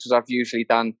stories, because I've usually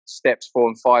done steps 4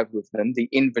 and 5 with them, the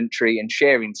inventory and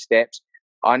sharing steps.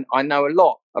 I know a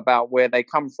lot about where they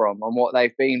come from and what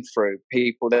they've been through.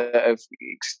 People that have,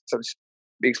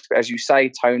 as you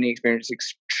say, Tony, experienced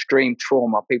extreme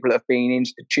trauma. People that have been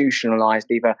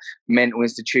institutionalized, either mental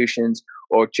institutions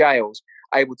or jails,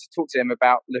 able to talk to them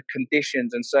about the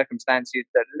conditions and circumstances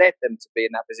that led them to be in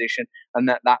that position, and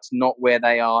that's not where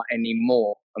they are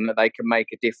anymore, and that they can make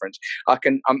a difference.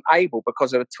 I'm able,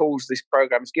 because of the tools this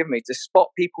program has given me, to spot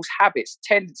people's habits,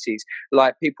 tendencies.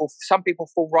 Like some people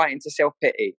fall right into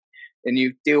self-pity, and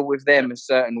you deal with them a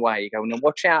certain way. You go, no,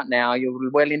 watch out now, you're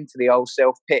well into the old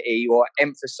self-pity, or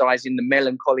emphasizing the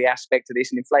melancholy aspect of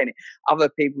this and inflating it. Other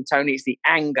people, Tony, it's the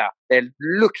anger. They're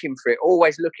looking for it,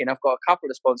 always looking. I've got a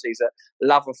couple of sponsors that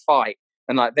love a fight.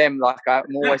 And like them, like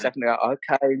I'm always having to go,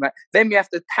 okay, mate. Then you have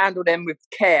to handle them with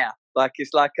care. Like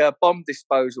it's like a bomb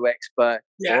disposal expert.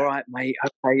 Yeah. All right, mate.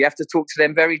 Okay, you have to talk to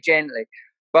them very gently.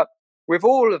 But with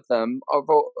all of them,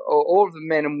 all of the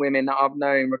men and women that I've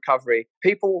known in recovery,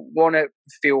 people want to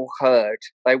feel heard.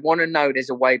 They want to know there's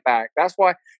a way back. That's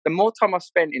why the more time I've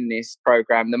spent in this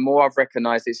program, the more I've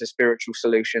recognized it's a spiritual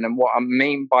solution. And what I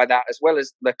mean by that, as well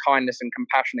as the kindness and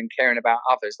compassion and caring about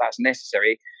others, that's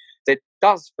necessary. There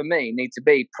does, for me, need to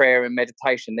be prayer and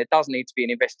meditation. There does need to be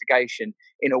an investigation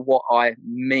into what I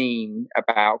mean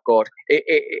about God,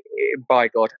 by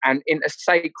God, and in a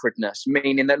sacredness,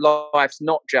 meaning that life's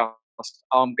not just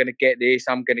I'm going to get this,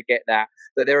 I'm going to get that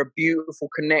there are beautiful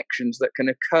connections that can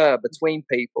occur between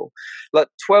people. Like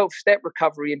 12-step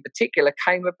recovery in particular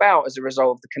came about as a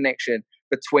result of the connection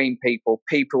between people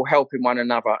helping one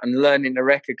another and learning to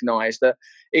recognize that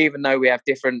even though we have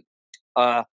different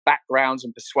backgrounds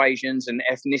and persuasions and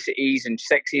ethnicities and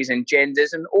sexes and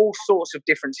genders and all sorts of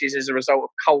differences as a result of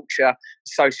culture,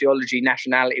 sociology,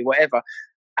 nationality, whatever,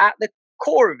 at the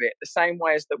core of it, the same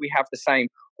way as that we have the same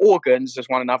organs as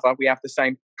one another, we have the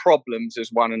same problems as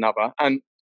one another. And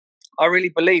I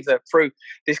really believe that through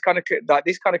this kind of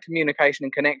communication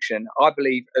and connection, I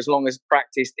believe, as long as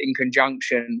practiced in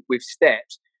conjunction with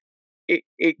steps,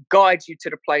 it guides you to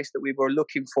the place that we were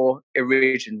looking for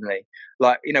originally.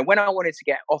 Like, you know, when I wanted to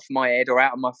get off my head or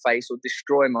out of my face or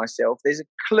destroy myself, there's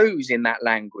clues in that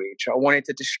language. I wanted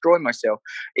to destroy myself.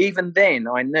 Even then,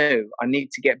 I knew I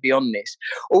need to get beyond this.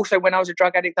 Also, when I was a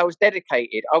drug addict, I was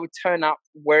dedicated. I would turn up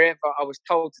wherever I was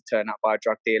told to turn up by a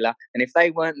drug dealer. And if they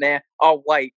weren't there, I'll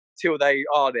wait till they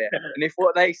are there. And if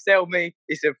what they sell me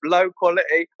is of low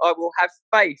quality, I will have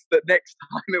faith that next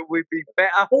time it will be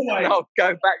better. Always. And I'll go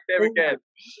back there again.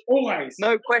 Always.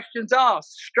 No questions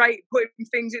asked. Straight putting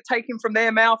things taken from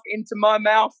their mouth into my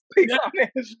mouth. Big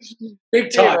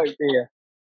time. Oh dear.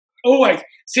 Always.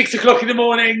 6 o'clock in the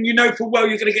morning, you know full well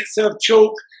you're going to get served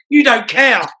chalk. You don't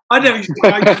care. I never used to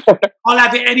go. I'll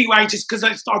have it anyway just because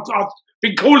I've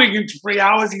been calling him for 3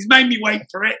 hours. He's made me wait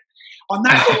for it. I'm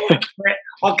that for it.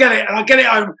 I'll get it and I'll get it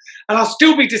home and I'll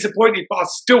still be disappointed, but I'll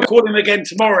still call him again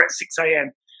tomorrow at 6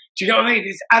 a.m. Do you know what I mean?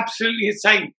 It's absolutely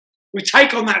insane. We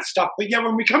take on that stuff, but yeah,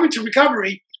 when we come into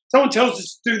recovery, someone tells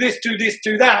us do this, do this,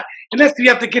 do that. Unless we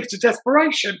have the gift of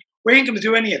desperation, we ain't going to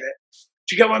do any of it.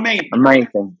 Do you get what I mean?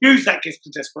 Amazing. Use that gift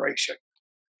of desperation.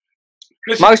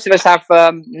 Most of us have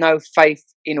no faith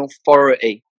in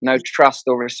authority, no trust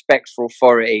or respect for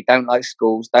authority, don't like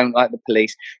schools, don't like the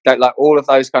police, don't like all of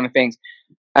those kind of things.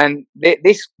 And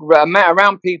this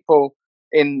around people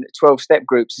in 12-step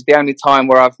groups is the only time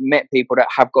where I've met people that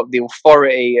have got the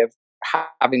authority of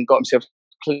having got themselves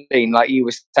clean, like you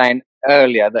were saying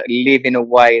earlier, that live in a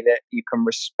way that you can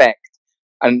respect.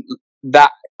 And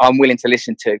that I'm willing to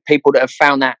listen to. People that have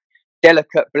found that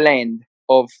delicate blend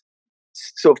of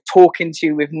sort of talking to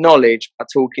you with knowledge, but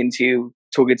talking to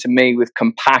me with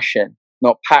compassion,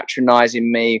 not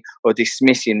patronizing me or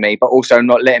dismissing me, but also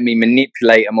not letting me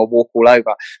manipulate them or walk all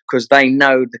over, because they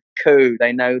know the coup,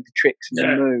 they know the tricks and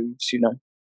the moves, you know.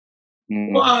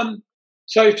 Well,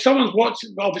 so if someone's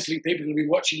watching, obviously people will be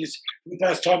watching this for the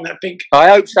first time that think... I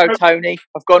hope so, Tony.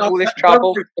 I've got all this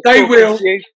trouble. They will.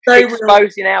 They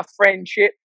exposing our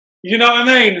friendship. You know what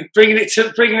I mean? Bringing it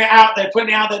out there, putting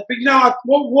it out there. But you know,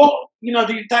 what you know,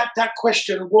 that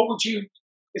question, what would you...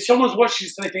 If someone's watching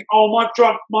this and they think, oh, my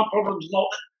problem's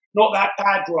not that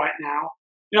bad right now,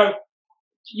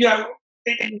 you know,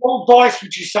 what advice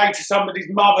would you say to somebody's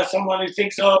mother, someone who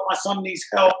thinks, oh, my son needs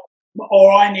help,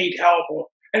 or I need help, or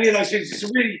any of those things? It's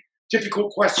a really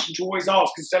difficult question to always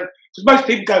ask, because most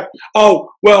people go, oh,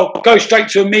 well, go straight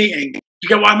to a meeting. You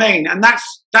get what I mean? And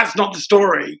that's not the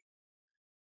story.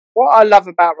 What I love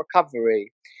about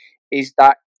recovery is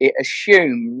that it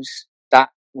assumes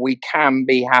that we can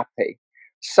be happy.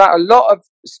 So a lot of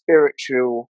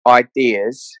spiritual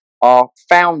ideas are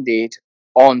founded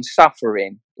on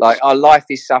suffering, like our life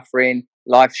is suffering,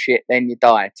 life shit, then you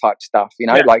die type stuff, you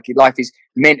know, like your life is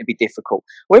meant to be difficult.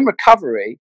 Well, in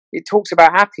recovery, it talks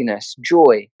about happiness,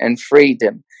 joy, and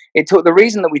freedom. The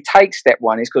reason that we take step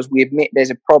one is because we admit there's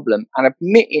a problem, and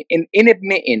in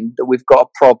admitting that we've got a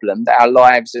problem, that our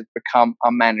lives have become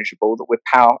unmanageable, that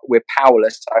we're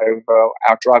powerless over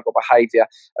our drug or behaviour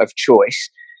of choice.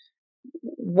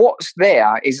 What's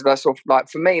there is the sort of, like,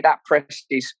 for me, that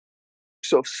presses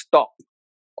sort of stop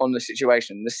on the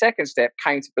situation. The second step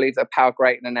came to believe that a power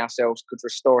greater than ourselves could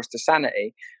restore us to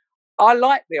sanity. I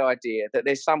like the idea that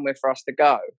there's somewhere for us to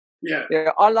go.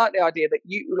 Yeah. I like the idea that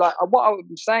you, like, what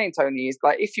I'm saying, Tony, is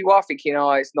like, if you are thinking,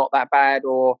 oh, it's not that bad,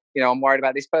 or, you know, I'm worried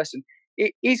about this person,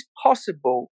 it is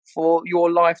possible for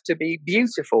your life to be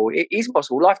beautiful. It is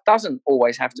possible. Life doesn't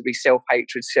always have to be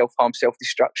self-hatred, self-harm,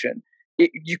 self-destruction.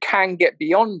 You can get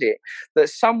beyond it. That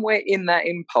somewhere in that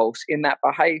impulse, in that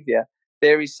behavior,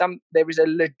 there is a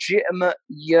legitimate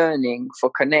yearning for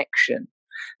connection.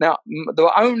 Now,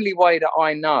 the only way that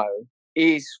I know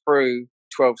is through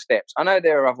 12 steps. I know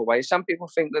there are other ways. Some people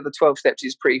think that the 12 steps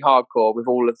is pretty hardcore with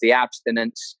all of the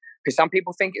abstinence, because some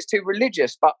people think it's too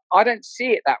religious, but I don't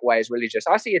see it that way as religious.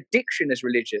 I see addiction as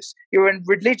religious. You're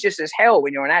religious as hell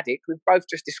when you're an addict. We've both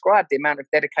just described the amount of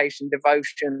dedication,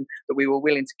 devotion that we were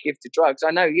willing to give to drugs.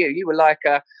 I know you were like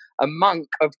a monk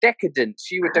of decadence.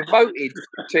 You were devoted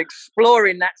to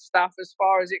exploring that stuff as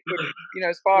far as it could,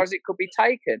 as far as it could be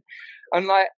taken. And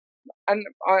I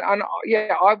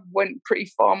went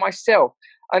pretty far myself.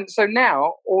 And so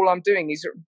now all I'm doing is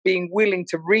being willing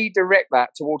to redirect that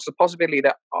towards the possibility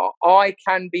that I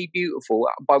can be beautiful,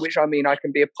 by which I mean I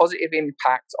can be a positive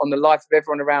impact on the life of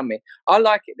everyone around me. I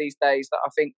like it these days that I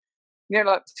think,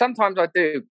 like sometimes I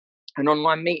do an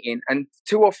online meeting and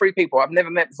 2 or 3 people I've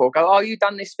never met before go, oh, you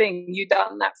done this thing, you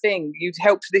done that thing, you've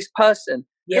helped this person.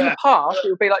 Yeah. In the past, it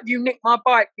would be like, you nicked my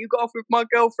bike, you got off with my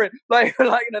girlfriend,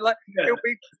 it'll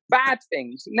be bad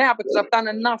things. Now, because I've done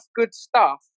enough good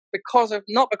stuff,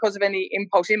 not because of any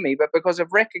impulse in me, but because of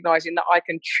recognizing that I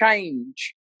can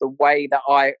change the way that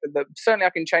certainly I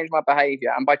can change my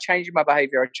behavior, and by changing my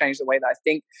behavior, I change the way that I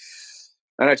think,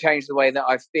 and I change the way that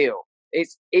I feel.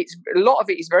 It's a lot of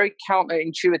it is very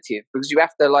counterintuitive, because you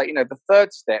have to, the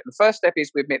third step. The first step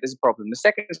is we admit there's a problem. The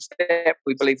second step,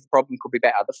 we believe the problem could be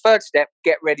better. The third step,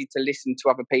 get ready to listen to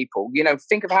other people.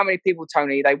 Think of how many people,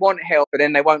 Tony, they want help, but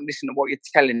then they won't listen to what you're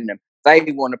telling them. They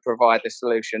want to provide the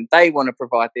solution. They want to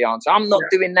provide the answer. I'm not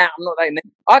doing that. I'm not doing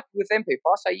that. With them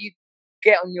people, I say, you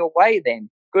get on your way then.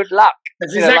 Good luck.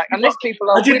 That's you know, like, unless people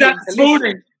are I did that this listen.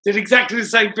 morning. Did exactly the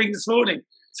same thing this morning.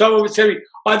 Someone would tell me,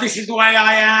 "Oh, this is the way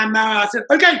I am now." I said,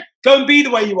 "Okay, go and be the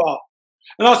way you are,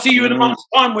 and I'll see you in a month's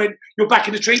time when you're back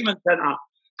in the treatment centre,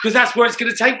 because that's where it's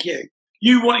going to take you.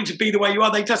 You wanting to be the way you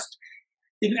are. They just,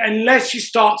 unless you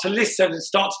start to listen and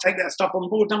start to take that stuff on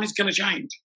board, nothing's going to change.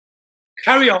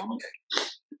 Carry on."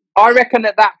 I reckon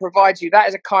that provides you, that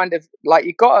is a kind of, like,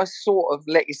 you got to sort of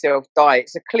let yourself die.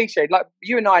 It's a cliche. Like,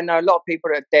 you and I know a lot of people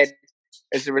that are dead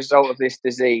as a result of this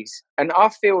disease. And I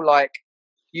feel like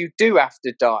you do have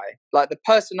to die. Like, the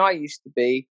person I used to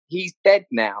be, he's dead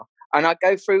now. And I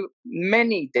go through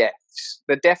many deaths.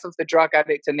 The death of the drug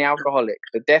addict and the alcoholic,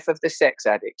 the death of the sex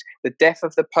addict, the death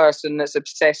of the person that's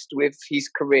obsessed with his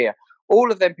career.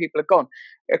 All of them people are gone.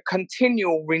 A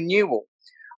continual renewal.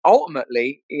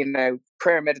 Ultimately, you know,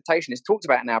 prayer and meditation is talked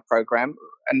about in our program,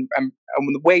 and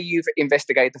where you've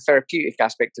investigated the therapeutic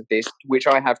aspect of this, which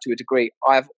I have to a degree.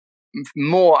 I've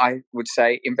more, I would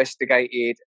say,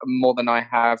 investigated more than I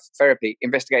have therapy,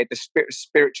 investigated the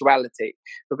spirituality,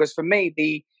 because for me,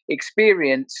 the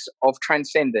experience of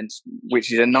transcendence,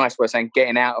 which is a nice way of saying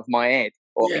getting out of my head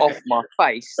or off my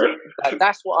face,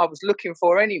 that's what I was looking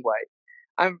for anyway.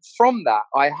 And from that,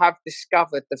 I have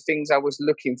discovered the things I was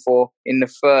looking for in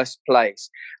the first place.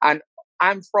 And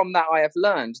from that, I have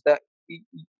learned that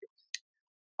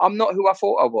I'm not who I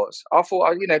thought I was. I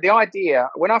thought, you know, the idea,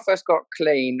 when I first got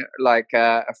clean, like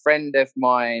a friend of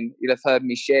mine, you'll have heard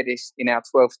me share this in our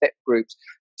 12-step groups,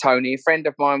 Tony, a friend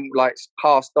of mine, like,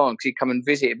 passed on because he come and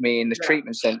visited me in the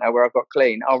treatment centre where I got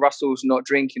clean. Oh, Russell's not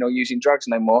drinking or using drugs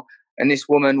no more. And this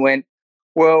woman went,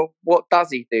 well, what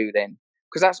does he do then?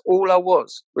 Because that's all I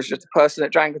was just a person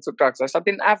that drank and took drugs. So I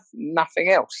didn't have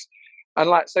nothing else. And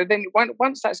like, so then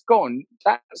once that's gone,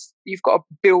 you've got to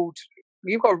build,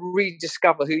 you've got to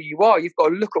rediscover who you are. You've got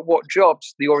to look at what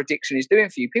jobs your addiction is doing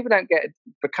for you. People don't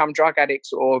become drug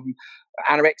addicts or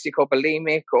anorexic or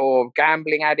bulimic or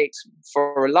gambling addicts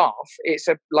for a laugh. It's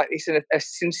a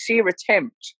sincere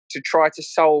attempt to try to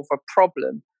solve a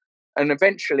problem. And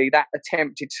eventually that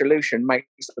attempted solution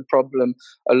makes the problem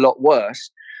a lot worse.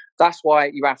 That's why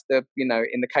you have to, you know,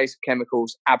 in the case of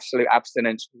chemicals, absolute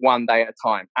abstinence, 1 day at a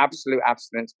time. Absolute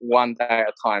abstinence, 1 day at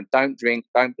a time. Don't drink,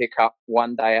 don't pick up,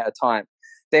 1 day at a time.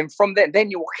 Then from then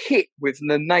you're hit with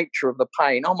the nature of the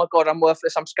pain. Oh my God, I'm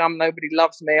worthless, I'm scum, nobody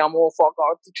loves me, I'm awful. I've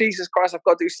got, Jesus Christ, I've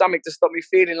got to do something to stop me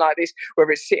feeling like this, whether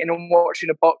it's sitting and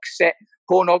watching a box set,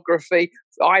 pornography,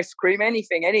 ice cream,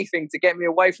 anything to get me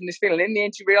away from this feeling. In the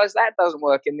end, you realise that doesn't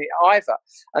work either.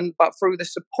 But through the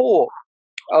support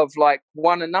of like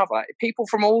one another, people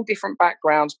from all different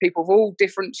backgrounds, people of all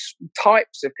different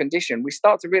types of condition, we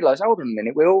start to realise, hold on a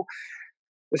minute,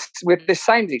 we're the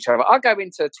same as each other. I go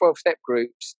into 12-step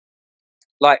groups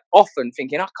like often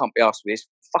thinking, I can't be asked with this,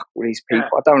 fuck all these people,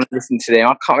 I don't want to listen to them,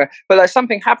 I can't. But like,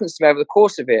 something happens to me over the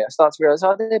course of it, I start to realise,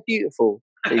 oh, they're beautiful,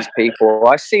 these people.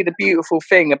 I see the beautiful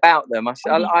thing about them. I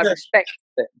respect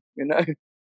them, you know.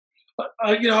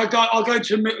 You know, I'll go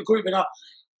to a group and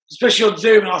especially on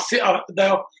Zoom, and I'll sit up,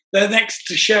 they're next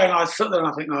to share, and I sit there and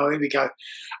I think, oh, here we go.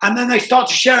 And then they start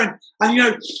to share, and you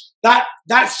know,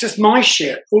 that's just my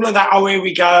shit. All of that, oh, here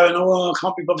we go, and oh, I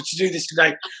can't be bothered to do this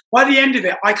today. By the end of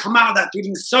it, I come out of that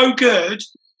feeling so good,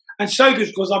 and so good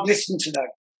because I've listened to them.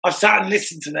 I've sat and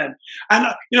listened to them. And,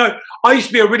 you know, I used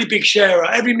to be a really big sharer.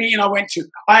 Every meeting I went to,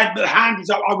 I had the hands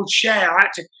up, I would share. I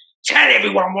had to tell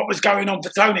everyone what was going on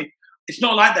for Tony. It's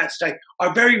not like that today.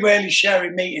 I very rarely share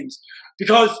in meetings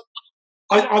because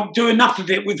I do enough of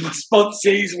it with my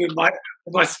sponsees, with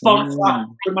my sponsor,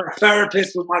 with my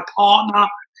therapist, with my partner.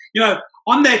 You know,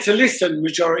 I'm there to listen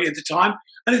majority of the time.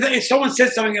 And if someone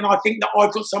says something and I think that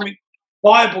I've got something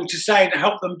viable to say and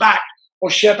help them back or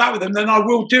share back with them, then I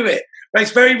will do it. But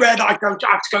it's very rare that I have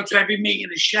to go to every meeting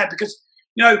and share because,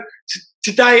 you know,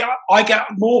 today I get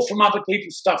more from other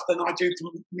people's stuff than I do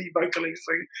from me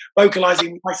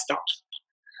vocalizing my stuff.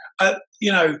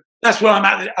 You know, that's where I'm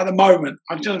at the moment.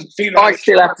 I'm just feeling. I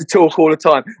still have to talk all the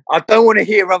time. I don't want to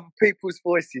hear other people's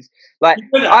voices. Like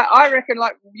I reckon,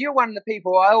 like you're one of the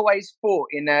people I always thought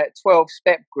in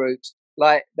 12-step groups,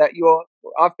 like that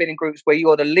I've been in groups where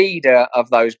you're the leader of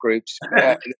those groups,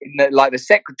 like the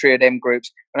secretary of them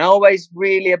groups, and I always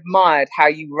really admired how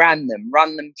you run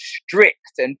them strict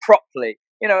and properly.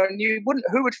 You know, and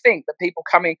who would think that people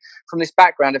coming from this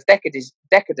background of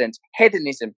decadence,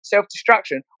 hedonism,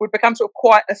 self-destruction would become sort of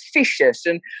quite officious?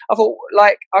 And I thought,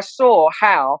 like, I saw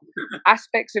how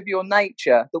aspects of your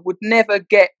nature that would never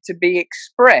get to be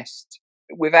expressed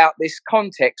without this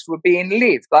context were being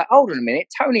lived. Like, hold on a minute,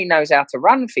 Tony knows how to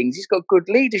run things. He's got good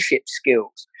leadership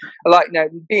skills. Like, you know,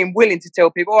 being willing to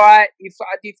tell people, all right, you've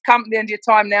come to the end of your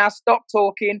time now, stop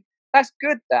talking. That's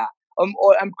good, that.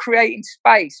 Or I'm creating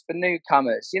space for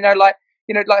newcomers. You know, like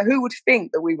who would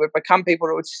think that we would become people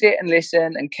that would sit and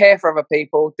listen and care for other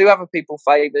people, do other people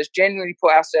favours, genuinely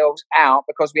put ourselves out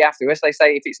because we have to. As they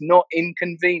say, if it's not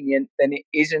inconvenient, then it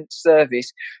isn't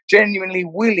service. Genuinely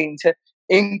willing to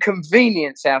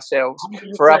inconvenience ourselves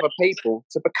for other people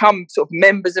to become sort of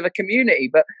members of a community.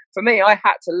 But for me, I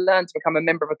had to learn to become a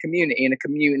member of a community, in a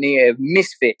community of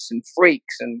misfits and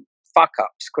freaks and fuck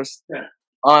ups, because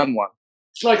I'm one.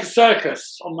 It's like a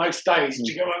circus on most days. Do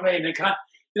you get what I mean?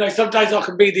 You know, some days I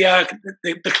can be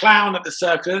the clown at the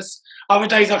circus. Other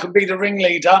days I can be the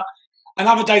ringleader, and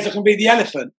other days I can be the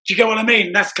elephant. Do you get what I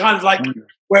mean? That's kind of like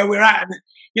where we're at. And,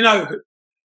 you know,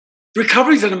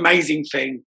 recovery is an amazing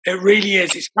thing. It really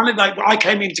is. It's kind of like I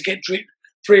came in to get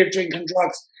free of drink and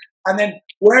drugs, and then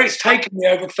where it's taken me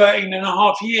over 13 and a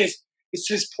half years, it's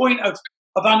this point of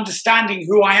understanding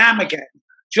who I am again.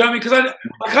 Do you know what I mean? Because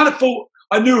I kind of thought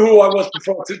I knew who I was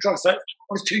before I took drugs. So I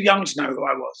was too young to know who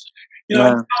I was. You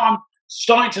know, now I'm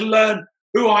starting to learn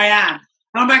who I am.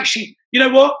 And I'm actually, you know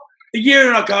what? A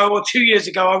year ago or 2 years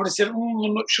ago, I would have said,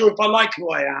 I'm not sure if I like who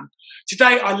I am.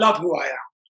 Today, I love who I am.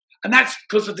 And that's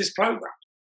because of this program.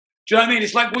 Do you know what I mean?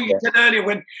 It's like what you said earlier,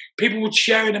 when people would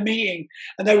share in a meeting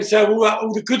and they would say,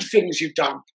 all the good things you've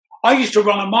done. I used to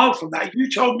run a mile from that. If you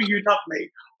told me you loved me,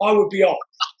 I would be off.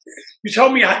 You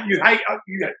told me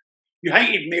you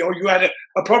hated me or you had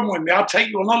a problem with me, I'd take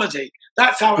you on holiday.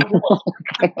 That's how it was.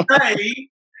 Today,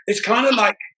 it's kind of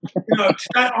like, you know,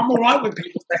 today I'm all right when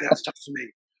people say that stuff to me.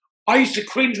 I used to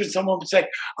cringe when someone would say,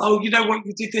 oh, you know what,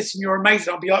 you did this and you're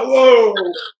amazing. I'd be like, whoa.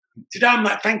 Today I'm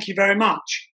like, thank you very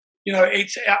much. You know,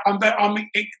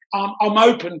 I'm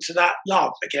open to that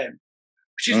love again,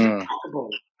 which is incredible.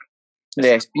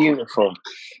 Yeah, it's beautiful.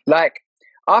 Like,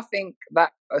 I think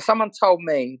that someone told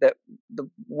me that the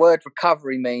word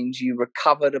recovery means you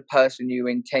recover the person you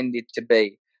intended to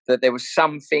be, that there was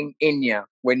something in you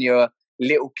when you're a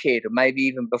little kid, or maybe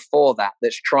even before that,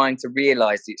 that's trying to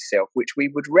realize itself, which we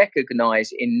would recognize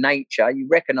in nature. You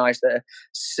recognize that a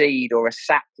seed or a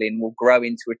sapling will grow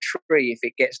into a tree if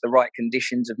it gets the right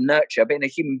conditions of nurture. But in a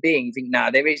human being, you think, no,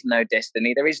 there is no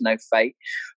destiny, there is no fate.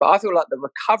 But I feel like the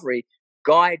recovery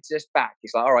guides us back.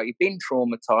 It's like, all right, you've been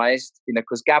traumatized, you know,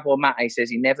 because Gabor Mate says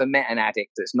he never met an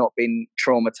addict that's not been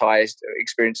traumatized or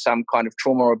experienced some kind of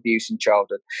trauma or abuse in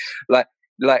childhood.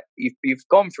 Like you've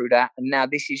gone through that, and now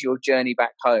this is your journey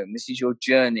back home. This is your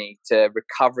journey to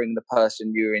recovering the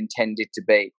person you were intended to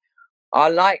be. I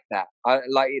like that. I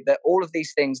like that all of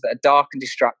these things that are dark and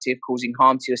destructive, causing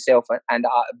harm to yourself and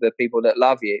the people that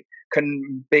love you,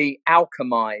 can be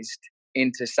alchemized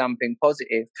into something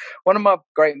positive. One of my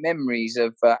great memories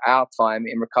of our time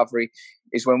in recovery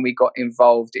is when we got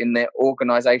involved in the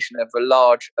organisation of a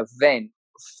large event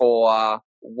for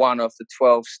one of the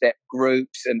 12-step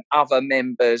groups, and other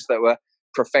members that were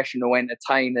professional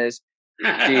entertainers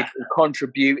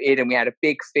contributed, and we had a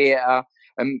big theatre,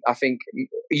 and I think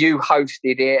you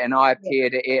hosted it and I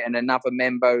appeared at it, and another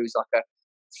member who's like a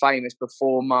famous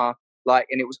performer, like,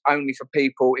 and it was only for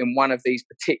people in one of these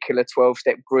particular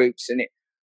 12-step groups, and it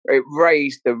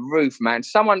raised the roof, man.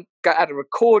 Someone had a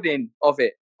recording of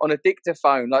it on a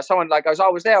dictaphone. Like, someone like goes, I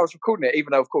was there, I was recording it, even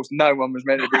though of course no one was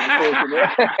meant to be recording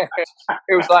it.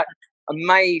 It was like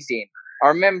amazing. I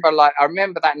remember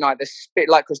that night, the spit,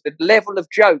 like, because the level of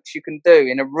jokes you can do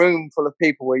in a room full of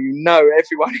people where you know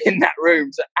everyone in that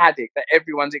room's an addict, that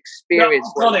everyone's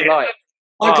experienced what it's like.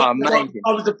 I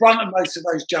was the brunt of most of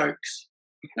those jokes.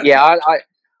 Yeah,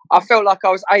 I felt like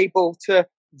I was able to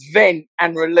vent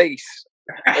and release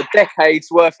a decade's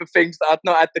worth of things that I'd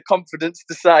not had the confidence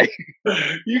to say.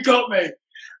 You got me.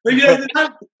 But you know,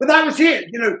 but that was it.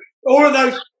 You know, all of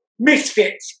those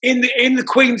misfits in the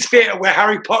Queen's Theatre where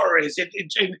Harry Potter is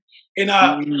in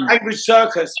Cambridge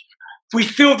Circus. We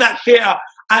filled that theatre,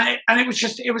 and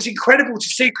it was incredible to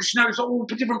see, because, you know, it's all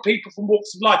different people from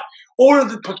walks of life. All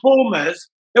of the performers,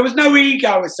 there was no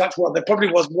ego as such. Well, there probably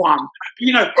was one.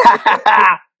 You know,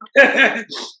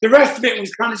 the rest of it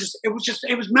was kind of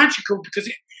it was magical,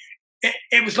 because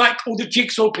it was like all the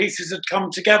jigsaw pieces had come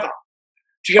together.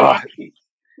 Do you get what I mean?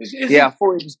 Yeah, I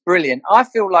thought it was brilliant. I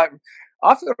feel like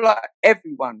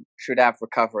everyone should have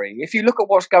recovery. If you look at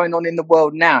what's going on in the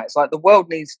world now, it's like the world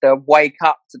needs to wake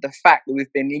up to the fact that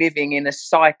we've been living in a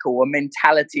cycle, a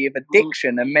mentality of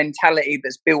addiction, a mentality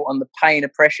that's built on the pain,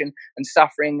 oppression and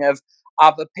suffering of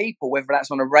other people, whether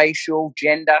that's on a racial,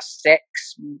 gender, sex.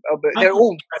 There are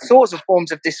all sorts of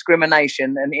forms of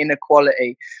discrimination and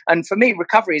inequality. And for me,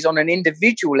 recovery is on an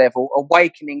individual level,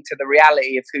 awakening to the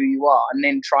reality of who you are and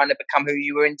then trying to become who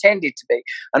you were intended to be.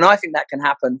 And I think that can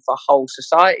happen for whole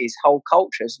societies, whole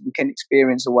cultures. We can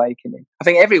experience awakening. I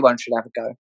think everyone should have a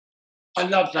go. I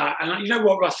love that. And you know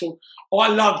what, Russell? I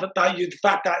love the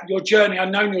fact that your journey, I've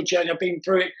known your journey, I've been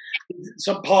through it,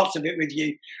 some parts of it with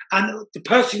you. And the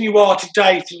person you are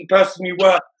today to the person you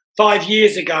were 5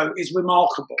 years ago is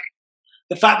remarkable.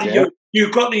 The fact that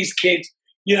you've got these kids,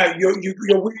 you know, you're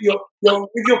with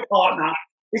your partner,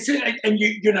 and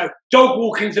you know, dog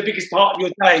walking is the biggest part of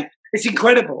your day. It's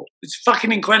incredible. It's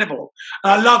fucking incredible.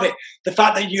 And I love it. The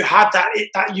fact that you had that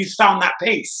you found that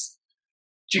peace.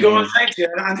 Do you get what I'm saying to you?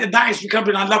 And that is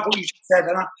recovery. And I love what you just said.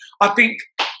 And I think,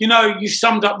 you know, you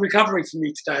summed up recovery for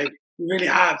me today. You really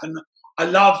have. And I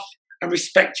love and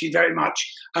respect you very much.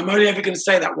 I'm only ever going to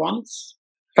say that once.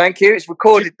 Thank you. It's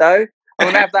recorded, though. I'm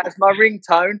going to have that as my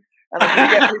ringtone. And I'm going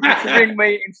to get people to ring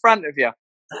me in front of you.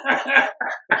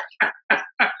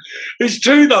 It's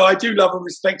true, though. I do love and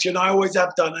respect you. And I always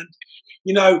have done. And,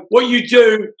 you know, what you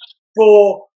do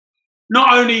for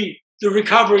not only the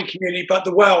recovery community, but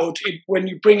the world, when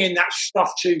you bring in that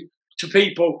stuff to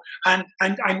people and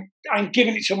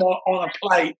giving it to them on a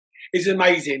plate is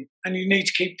amazing. And you need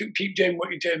to keep doing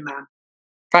what you're doing, man.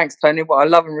 Thanks, Tony. Well, I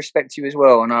love and respect you as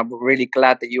well. And I'm really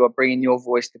glad that you are bringing your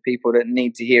voice to people that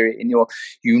need to hear it in your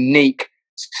unique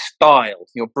style,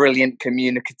 your brilliant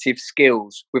communicative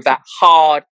skills with that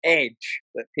hard edge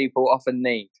that people often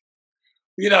need.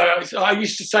 You know, I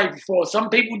used to say before, some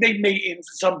people need meetings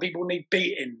and some people need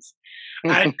beatings.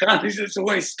 And it's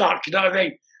always stuck, you know what I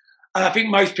mean? And I think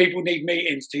most people need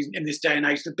meetings in this day and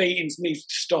age. The beatings need to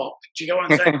stop. Do you get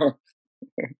what I'm saying?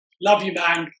 Love you,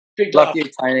 man. Big love. Love you,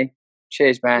 Tony.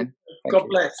 Cheers, man. God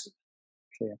bless.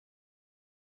 Cheers.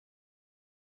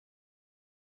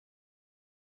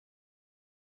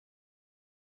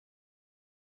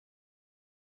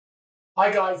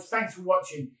 Hi guys, thanks for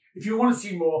watching. If you want to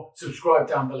see more, subscribe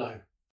down below.